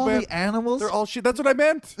Dude, it a little all bit. the animals. They're all shit. That's what I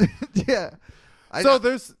meant. yeah. So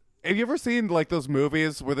there's. Have you ever seen like those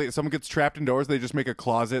movies where someone gets trapped indoors? They just make a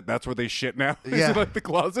closet. That's where they shit now. Is Yeah. it like the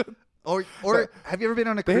closet? or have you ever been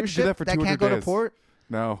on a They had cruise to do ship that for 200 can't go to days. port?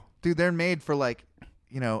 No. Dude, they're made for like,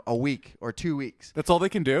 a week or 2 weeks. That's all they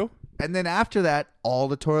can do? And then after that, all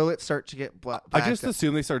the toilets start to get I just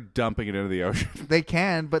assume they start dumping it into the ocean. They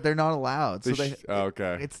can, but they're not allowed. So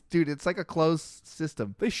okay. it's like a closed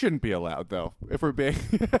system. They shouldn't be allowed, though. If we're being,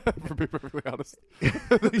 if we're being perfectly honest,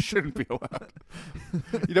 they shouldn't be allowed.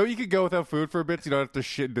 You could go without food for a bit, so you don't have to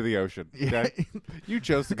shit into the ocean. Okay? You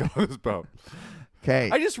chose to go on this boat. Okay.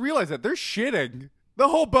 I just realized that they're shitting. The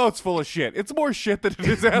whole boat's full of shit. It's more shit than it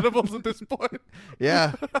is animals at this point.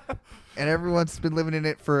 Yeah. And everyone's been living in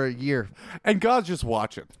it for a year. And God's just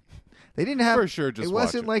watching. They didn't have For sure, just it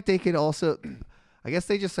wasn't watch it. like they could also I guess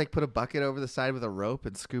they just like put a bucket over the side with a rope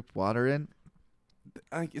and scoop water in.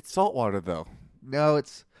 It's salt water though. No,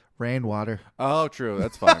 it's rainwater. Oh, true.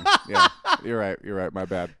 That's fine. Yeah, you're right. My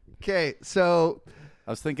bad. Okay, so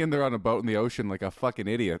I was thinking they're on a boat in the ocean like a fucking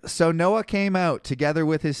idiot. Noah came out together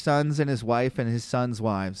with his sons and his wife and his sons'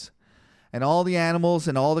 wives, and all the animals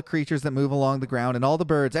and all the creatures that move along the ground and all the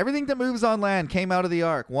birds, everything that moves on land came out of the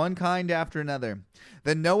ark, one kind after another.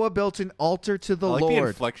 Then Noah built an altar to the I like Lord. the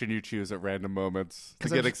inflection you choose at random moments to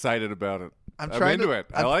get excited about it. I'm trying into to- it.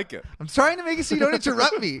 I like it. I'm trying to make it so you don't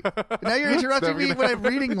interrupt me. Now you're interrupting Never me gonna when I'm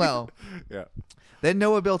reading well. Yeah. Then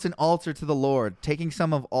Noah built an altar to the Lord, taking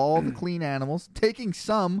some of all the clean animals.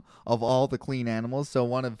 So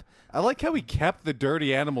one of I like how he kept the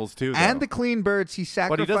dirty animals too, though. and the clean birds he but he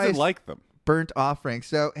sacrificed doesn't like them. burnt offerings.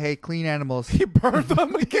 So hey, clean animals. He burned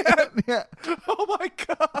them again. Yeah. Oh my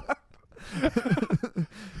god.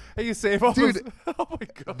 Hey, you save all Dude. those. Oh my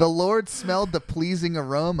god. The Lord smelled the pleasing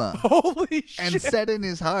aroma Holy shit. and said in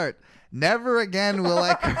his heart, "Never again will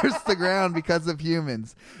I curse the ground because of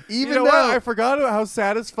humans." Even You know though what? I forgot about how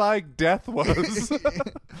satisfying death was.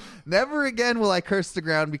 never again will I curse the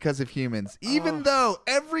ground because of humans. Even though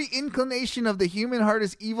every inclination of the human heart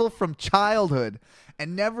is evil from childhood,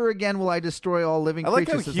 and never again will I destroy all living I like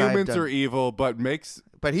how creatures as I have humans done. are evil, but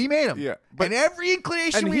But he made them. Yeah, and every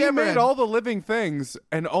inclination and we he ever made had. all the living things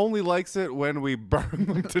and only likes it when we burn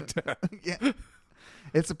them to death. Yeah.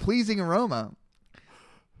 It's a pleasing aroma.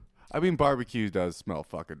 I mean, barbecue does smell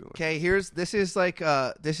fucking delicious. Okay,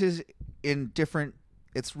 this is in different.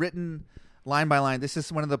 It's written line by line. This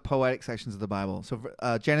is one of the poetic sections of the Bible. So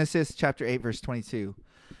Genesis chapter 8 verse 22.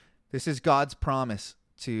 This is God's promise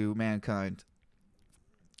to mankind.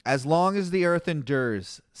 As long as the earth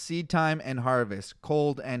endures, seed time and harvest,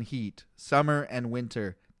 cold and heat, summer and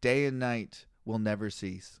winter, day and night will never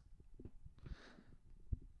cease.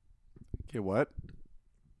 Okay, what?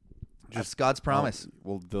 That's God's promise.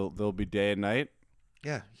 Well, there'll be day and night.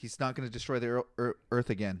 Yeah, he's not going to destroy the earth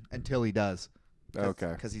again until he does.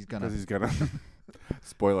 Okay, Because he's going to. Because he's gonna.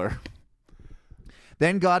 Spoiler.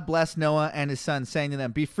 Then God blessed Noah and his sons, saying to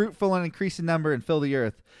them, "Be fruitful and increase in number and fill the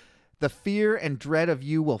earth. The fear and dread of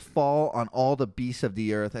you will fall on all the beasts of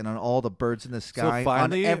the earth and on all the birds in the sky,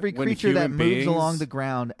 finally, on every when creature that human moves beings- along the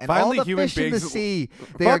ground, and finally all the human fish in the beings- sea.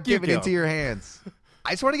 They Fuck are you, given Gil. into your hands." I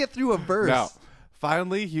just want to get through a verse. Now,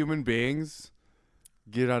 finally, human beings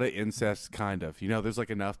get out of incest, kind of. You know, there's like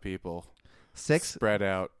enough people 6, spread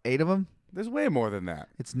out. 8 of them. There's way more than that.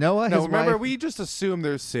 It's Noah, No, his remember, wife. we just assume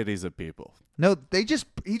there's cities of people. No, he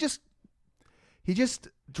just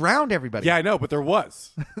drowned everybody. Yeah, I know, but there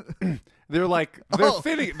was. They're Oh.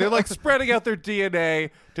 fitting. They're like spreading out their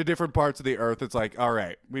DNA to different parts of the earth. It's like, all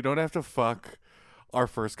right, we don't have to fuck our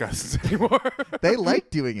first cousins anymore. They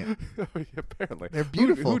like doing it. Apparently, They're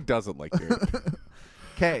beautiful. Who doesn't like doing it?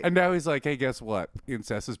 Okay, And now he's like, hey, guess what?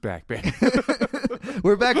 Incest is back, baby.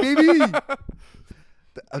 we're back, baby.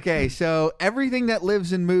 Okay, so everything that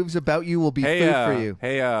lives and moves about you will be food for you.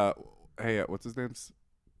 Hey, what's his name?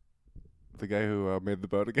 The guy who made the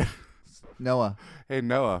boat again. Noah. Hey,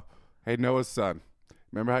 Noah. Hey, Noah's son.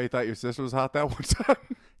 Remember how you thought your sister was hot that one time?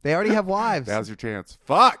 They already have wives. Now's your chance.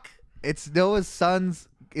 Fuck. It's Noah's sons.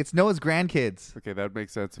 It's Noah's grandkids. Okay, that would make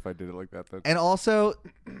sense if I did it like that then. And also,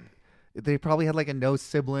 they probably had like a no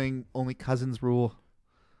sibling, only cousins rule.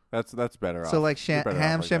 That's better off. So like You're better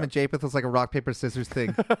Ham, off like Shem, that. and Japheth was like a rock, paper, scissors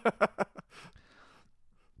thing.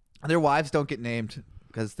 Their wives don't get named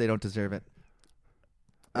because they don't deserve it.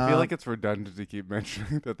 I feel like it's redundant to keep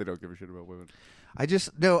mentioning that they don't give a shit about women.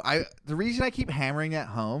 The reason I keep hammering that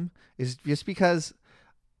home is just because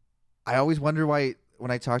I always wonder why when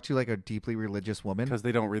I talk to like a deeply religious woman. Because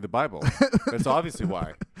they don't read the Bible. That's obviously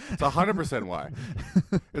why. It's 100% why.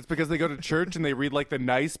 It's because they go to church and they read like the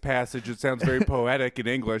nice passage. It sounds very poetic in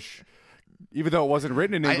English. Even though it wasn't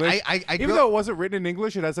written in English. Even though it wasn't written in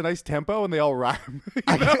English, it has a nice tempo and they all rhyme.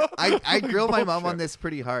 You know? I grill my mom on Bullshit. this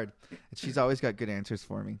pretty hard, and she's always got good answers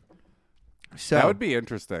for me. So That would be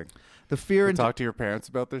interesting. the fear and Talk to your parents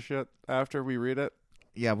about this shit after we read it.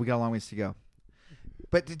 yeah, we got a long ways to go.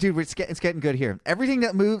 But dude, it's getting good here. Everything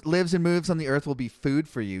that lives and moves on the earth will be food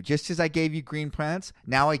for you. Just as I gave you green plants,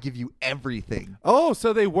 now I give you everything. Oh,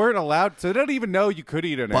 so they weren't allowed. So they don't even know you could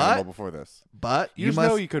eat an animal before this. But You just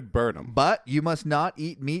know you could burn them. But you must not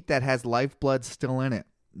eat meat that has lifeblood still in it.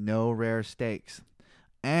 No rare steaks.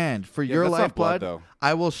 And for your that's not blood, lifeblood, though.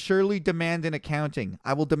 I will surely demand an accounting.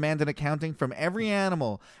 I will demand an accounting from every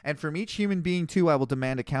animal, and from each human being too. I will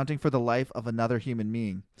demand accounting for the life of another human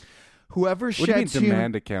being. Whoever What do you mean sheds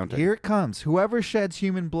demand accounting? Here it comes. Whoever sheds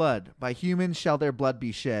human blood, by humans shall their blood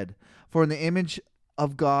be shed. For in the image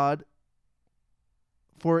of God,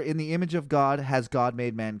 For in the image of God has God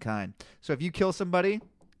made mankind. So if you kill somebody,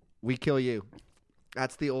 we kill you.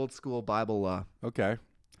 That's the old school Bible law. Okay.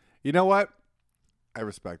 You know what? I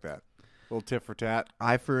respect that. A little tit for tat.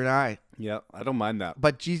 Eye for an eye. Yeah, I don't mind that.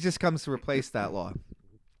 But Jesus comes to replace that law.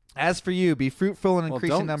 As for you, be fruitful and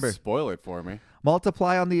increase in number. Don't spoil it for me.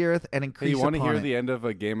 Multiply on the earth and increase Hey, you want to upon hear it. the end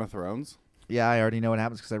of Game of Thrones? Yeah, I already know what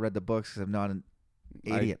happens because I read the books because I'm not an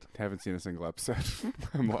idiot. I haven't seen a single episode.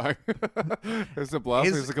 I'm lying. It's a bluff.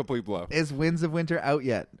 It's a complete bluff. Is Winds of Winter out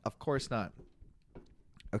yet? Of course not.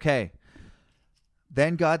 Okay.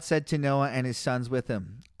 Then God said to Noah and his sons with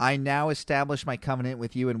him, I now establish my covenant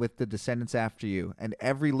with you and with the descendants after you, and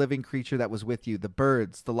every living creature that was with you, the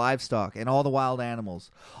birds, the livestock, and all the wild animals,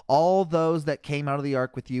 all those that came out of the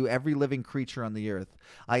ark with you, every living creature on the earth.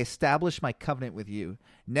 I establish my covenant with you.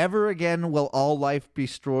 Never again will all life be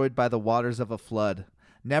destroyed by the waters of a flood.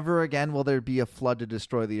 Never again will there be a flood to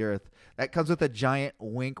destroy the earth. That comes with a giant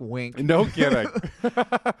wink, wink. No kidding.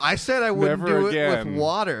 I said I wouldn't Never do again. it with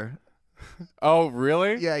water. Oh,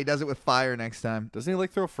 really? Yeah, he does it with fire next time. Doesn't he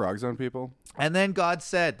like throw frogs on people? And then God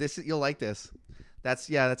said, "This you'll like this." That's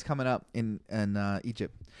coming up in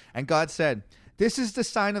Egypt. And God said, "This is the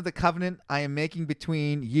sign of the covenant I am making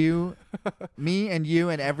between you, me, and you,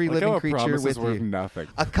 and every Like how living a creature promise with is worth you. nothing.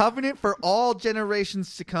 A covenant for all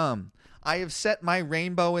generations to come. I have set my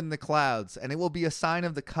rainbow in the clouds, and it will be a sign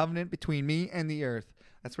of the covenant between me and the earth."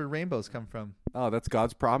 That's where rainbows come from. Oh, that's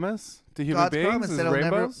God's promise to human God's beings? promise is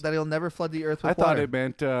that he'll never flood the earth with I thought water. it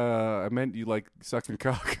meant I meant you like sucking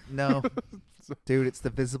cock. No, dude, it's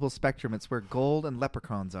the visible spectrum. It's where gold and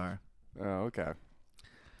leprechauns are. Oh, okay.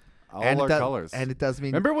 All And our it colors. And it does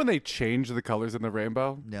mean Remember when they changed the colors in the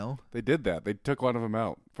rainbow? no. They did that. They took one of them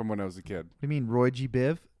out from when I was a kid. What do you mean, Roy G.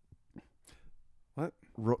 Biv? What?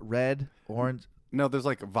 Red, orange. No, there's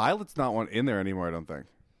like violet's not one in there anymore, I don't think.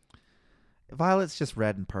 Violet's just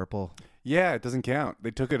red and purple. Yeah, it doesn't count.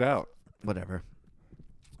 They took it out. Whatever.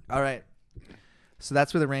 All right. So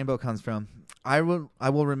that's where the rainbow comes from. I will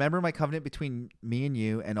remember my covenant between me and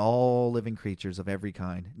you and all living creatures of every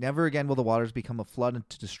kind. Never again will the waters become a flood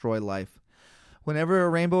to destroy life. Whenever a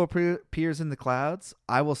rainbow appears in the clouds,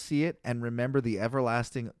 I will see it and remember the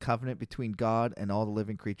everlasting covenant between God and all the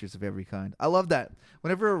living creatures of every kind. I love that.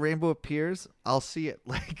 Whenever a rainbow appears, I'll see it.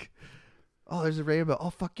 Like, oh, there's a rainbow. Oh,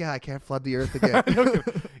 fuck yeah, I can't flood the earth again.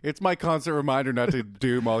 It's my constant reminder not to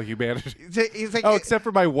doom all humanity. He's like, Oh, except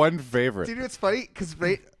for my one favorite. dude, it's funny because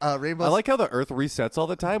rainbows. I like how the Earth resets all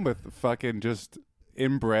the time with fucking just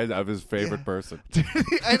inbred of his favorite person.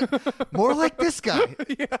 More like this guy.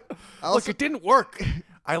 Yeah. Also- Look, it didn't work.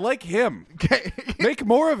 I like him. Okay. Make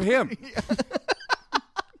more of him.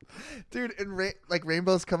 Dude, and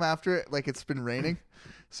rainbows come after it like it's been raining.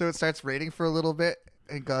 So it starts raining for a little bit,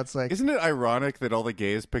 and God's like, Isn't it ironic that all the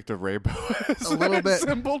gays picked a rainbow as A little their bit.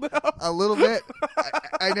 symbol now? a little bit.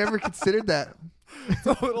 I never considered that. It's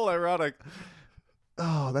a little ironic.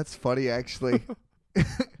 Oh, that's funny, actually.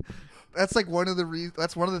 That's like one of the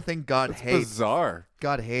that's one of the things God hates. Bizarre.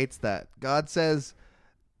 God hates that. God says,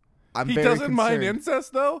 "I'm He very doesn't mind concerned."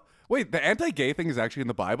 incest, though? Wait, the anti-gay thing is actually in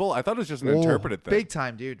the Bible? I thought it was just an interpreted thing. Big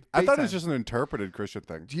time, dude. I Big thought time. it was just an interpreted Christian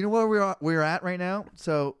thing. Do you know where we're at right now?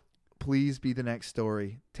 So please be the next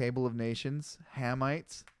story. Table of Nations,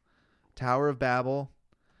 Hamites, Tower of Babel.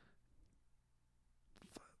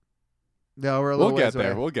 No, we're a little We'll get ways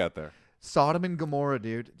there. away. We'll get there. Sodom and Gomorrah,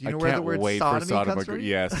 dude. Do you know I where can't the word wait sodomy for Sodom comes from?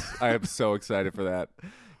 Yes, I am so excited for that.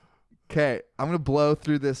 Okay, I'm gonna blow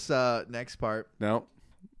through this next part. No,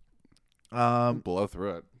 Um, blow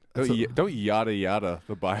through it. That's Don't yada yada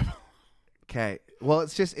the Bible. okay. Well,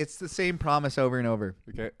 it's the same promise over and over.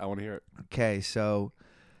 Okay, I want to hear it. Okay, so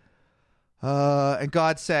and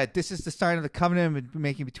God said, "This is the sign of the covenant I'm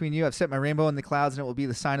making between you. I've set my rainbow in the clouds, and it will be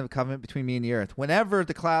the sign of a covenant between me and the earth. Whenever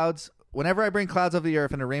I bring clouds over the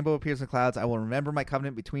earth and a rainbow appears in the clouds, I will remember my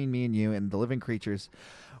covenant between me and you and the living creatures.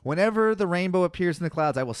 Whenever the rainbow appears in the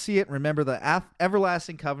clouds, I will see it and remember the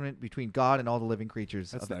everlasting covenant between God and all the living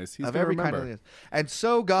creatures." That's of, nice. He's of gonna every kind remember. of and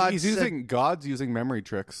so God said, God's using memory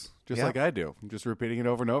tricks, just Yeah. like I do. I'm just repeating it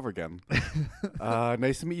over and over again.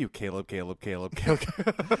 Nice to meet you, Caleb.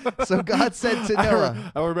 so God said to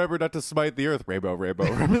Noah, I'll remember not to smite the earth. Rainbow,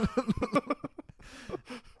 rainbow, rainbow.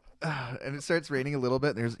 and it starts raining a little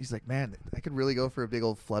bit. He's like, "Man, I could really go for a big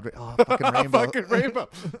old flood. Oh, fucking rainbow. Fucking rainbow.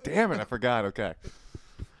 Damn it, I forgot. Okay.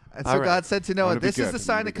 And so All right. God said to I'm Noah, gonna be "This is good. the I'm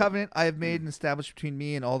sign gonna of be good." covenant I have made and established between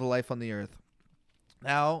me and all the life on the earth."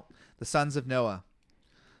 Now, the sons of Noah.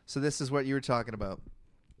 So this is what you were talking about.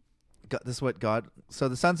 This is what God. So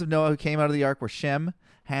the sons of Noah who came out of the ark were Shem,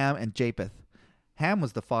 Ham, and Japheth. Ham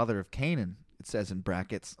was the father of Canaan, it says in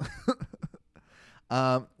brackets.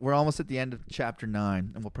 We're almost at the end of chapter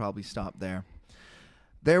 9, and we'll probably stop there.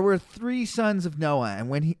 There were 3 sons of Noah,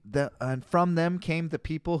 and from them came the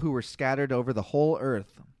people who were scattered over the whole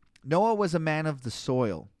earth. Noah was a man of the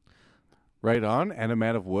soil. Right on, and a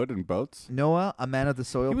man of wood and boats. Noah, a man of the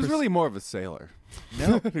soil. He was really more of a sailor.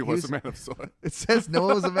 No, he was a man of soil. It says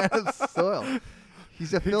Noah was a man of soil.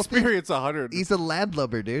 He's a filthy. Experience 100. He's a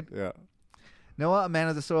landlubber, dude. Yeah. Noah, a man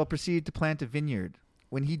of the soil, proceeded to plant a vineyard.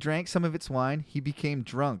 When he drank some of its wine, he became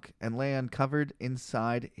drunk and lay uncovered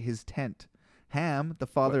inside his tent. Ham, the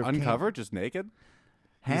father of Cain. Uncovered, just naked.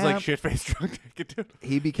 Ham, He's like shit-faced drunk naked, dude.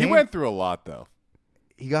 He went through a lot, though.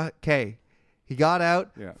 He got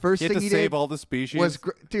out. Yeah. First he had thing to he save did all the species. was,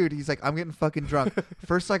 dude, he's like, I'm getting fucking drunk.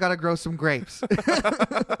 First, I got to grow some grapes.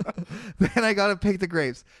 Then I got to pick the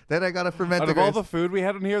grapes. Then I got to ferment Out the of all grapes. the food we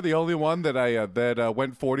had in here, the only one that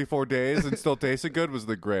went 44 days and still tasted good was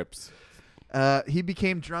the grapes. He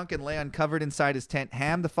became drunk and lay uncovered inside his tent.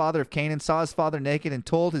 Ham, the father of Canaan, saw his father naked and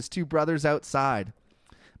told his 2 brothers outside.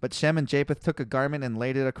 But Shem and Japheth took a garment and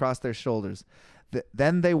laid it across their shoulders.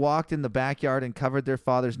 Then they walked in the backyard and covered their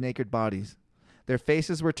father's naked bodies. Their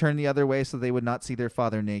faces were turned the other way so they would not see their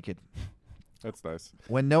father naked. That's nice.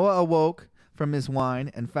 When Noah awoke from his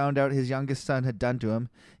wine and found out his youngest son had done to him,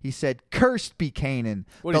 he said, "Cursed be Canaan."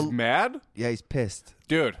 What, he's mad? Yeah, he's pissed.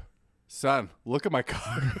 Dude, son, look at my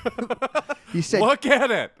car. He said, look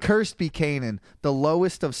at it. "Cursed be Canaan, the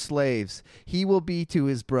lowest of slaves. He will be to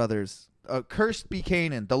his brothers. Cursed be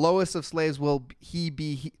Canaan, the lowest of slaves will he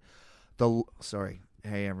be." Sorry.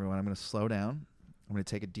 Hey, everyone, I'm going to slow down. I'm going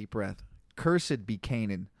to take a deep breath. Cursed be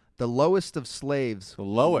Canaan, the lowest of slaves. The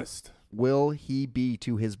lowest. Will he be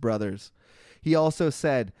to his brothers. He also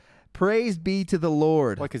said, "Praise be to the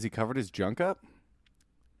Lord." What, because he covered his junk up?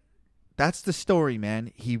 That's the story,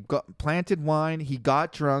 man. He planted wine. He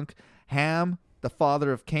got drunk. Ham, the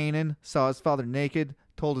father of Canaan, saw his father naked,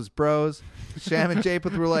 told his bros. Shem and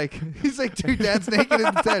Japheth were like, he's like 2 dads naked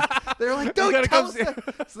in the tent. They're like, "Don't tell us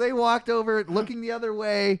that." So they walked over, looking the other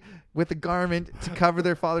way with a garment to cover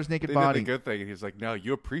their father's naked They body. did the good thing. And he's like, no,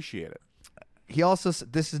 you appreciate it. He also,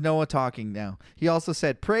 this is Noah talking now. He also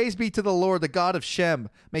said, "Praise be to the Lord, the God of Shem.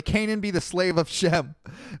 May Canaan be the slave of Shem.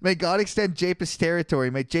 May God extend Japheth's territory.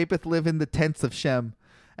 May Japheth live in the tents of Shem.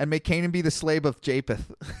 And may Canaan be the slave of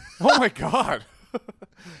Japheth." Oh, my God.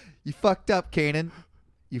 You fucked up, Canaan.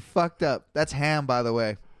 You fucked up. That's Ham, by the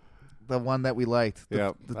way. The one that we liked.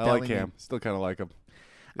 Yeah, I like Ham. Still kind of like him.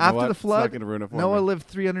 You know After what? the It's not flood, gonna ruin it for Noah me. lived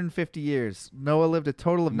 350 years. Noah lived a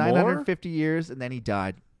total of More? 950 years, and then he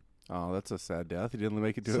died. Oh, that's a sad death. He didn't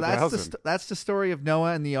make it to So 1,000. that's the story of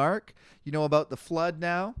Noah and the ark. You know about the flood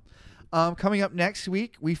now. Coming up next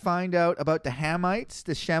week, we find out about the Hamites,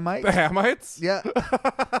 the Shemites. The Hamites? Yeah.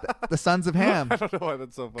 the sons of Ham. I don't know why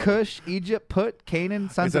that's so funny. Cush, Egypt, Put, Canaan,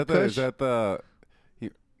 sons of Cush. Is that the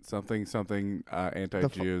something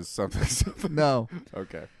anti-Jews, something? No.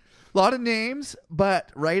 Okay. A lot of names,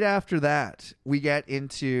 but right after that, we get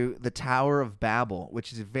into the Tower of Babel,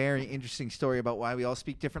 which is a very interesting story about why we all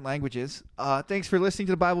speak different languages. Thanks for listening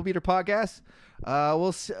to the Bible Beater podcast.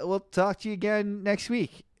 We'll talk to you again next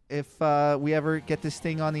week if we ever get this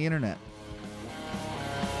thing on the internet.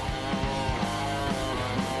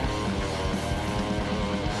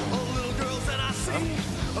 All the little girls that I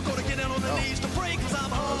see are gonna get down on their knees to pray 'cause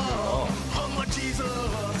I'm hung like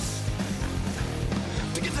Jesus.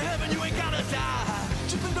 To get to heaven, you ain't gotta die.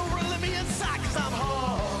 Just bend over and let me inside 'cause I'm hung.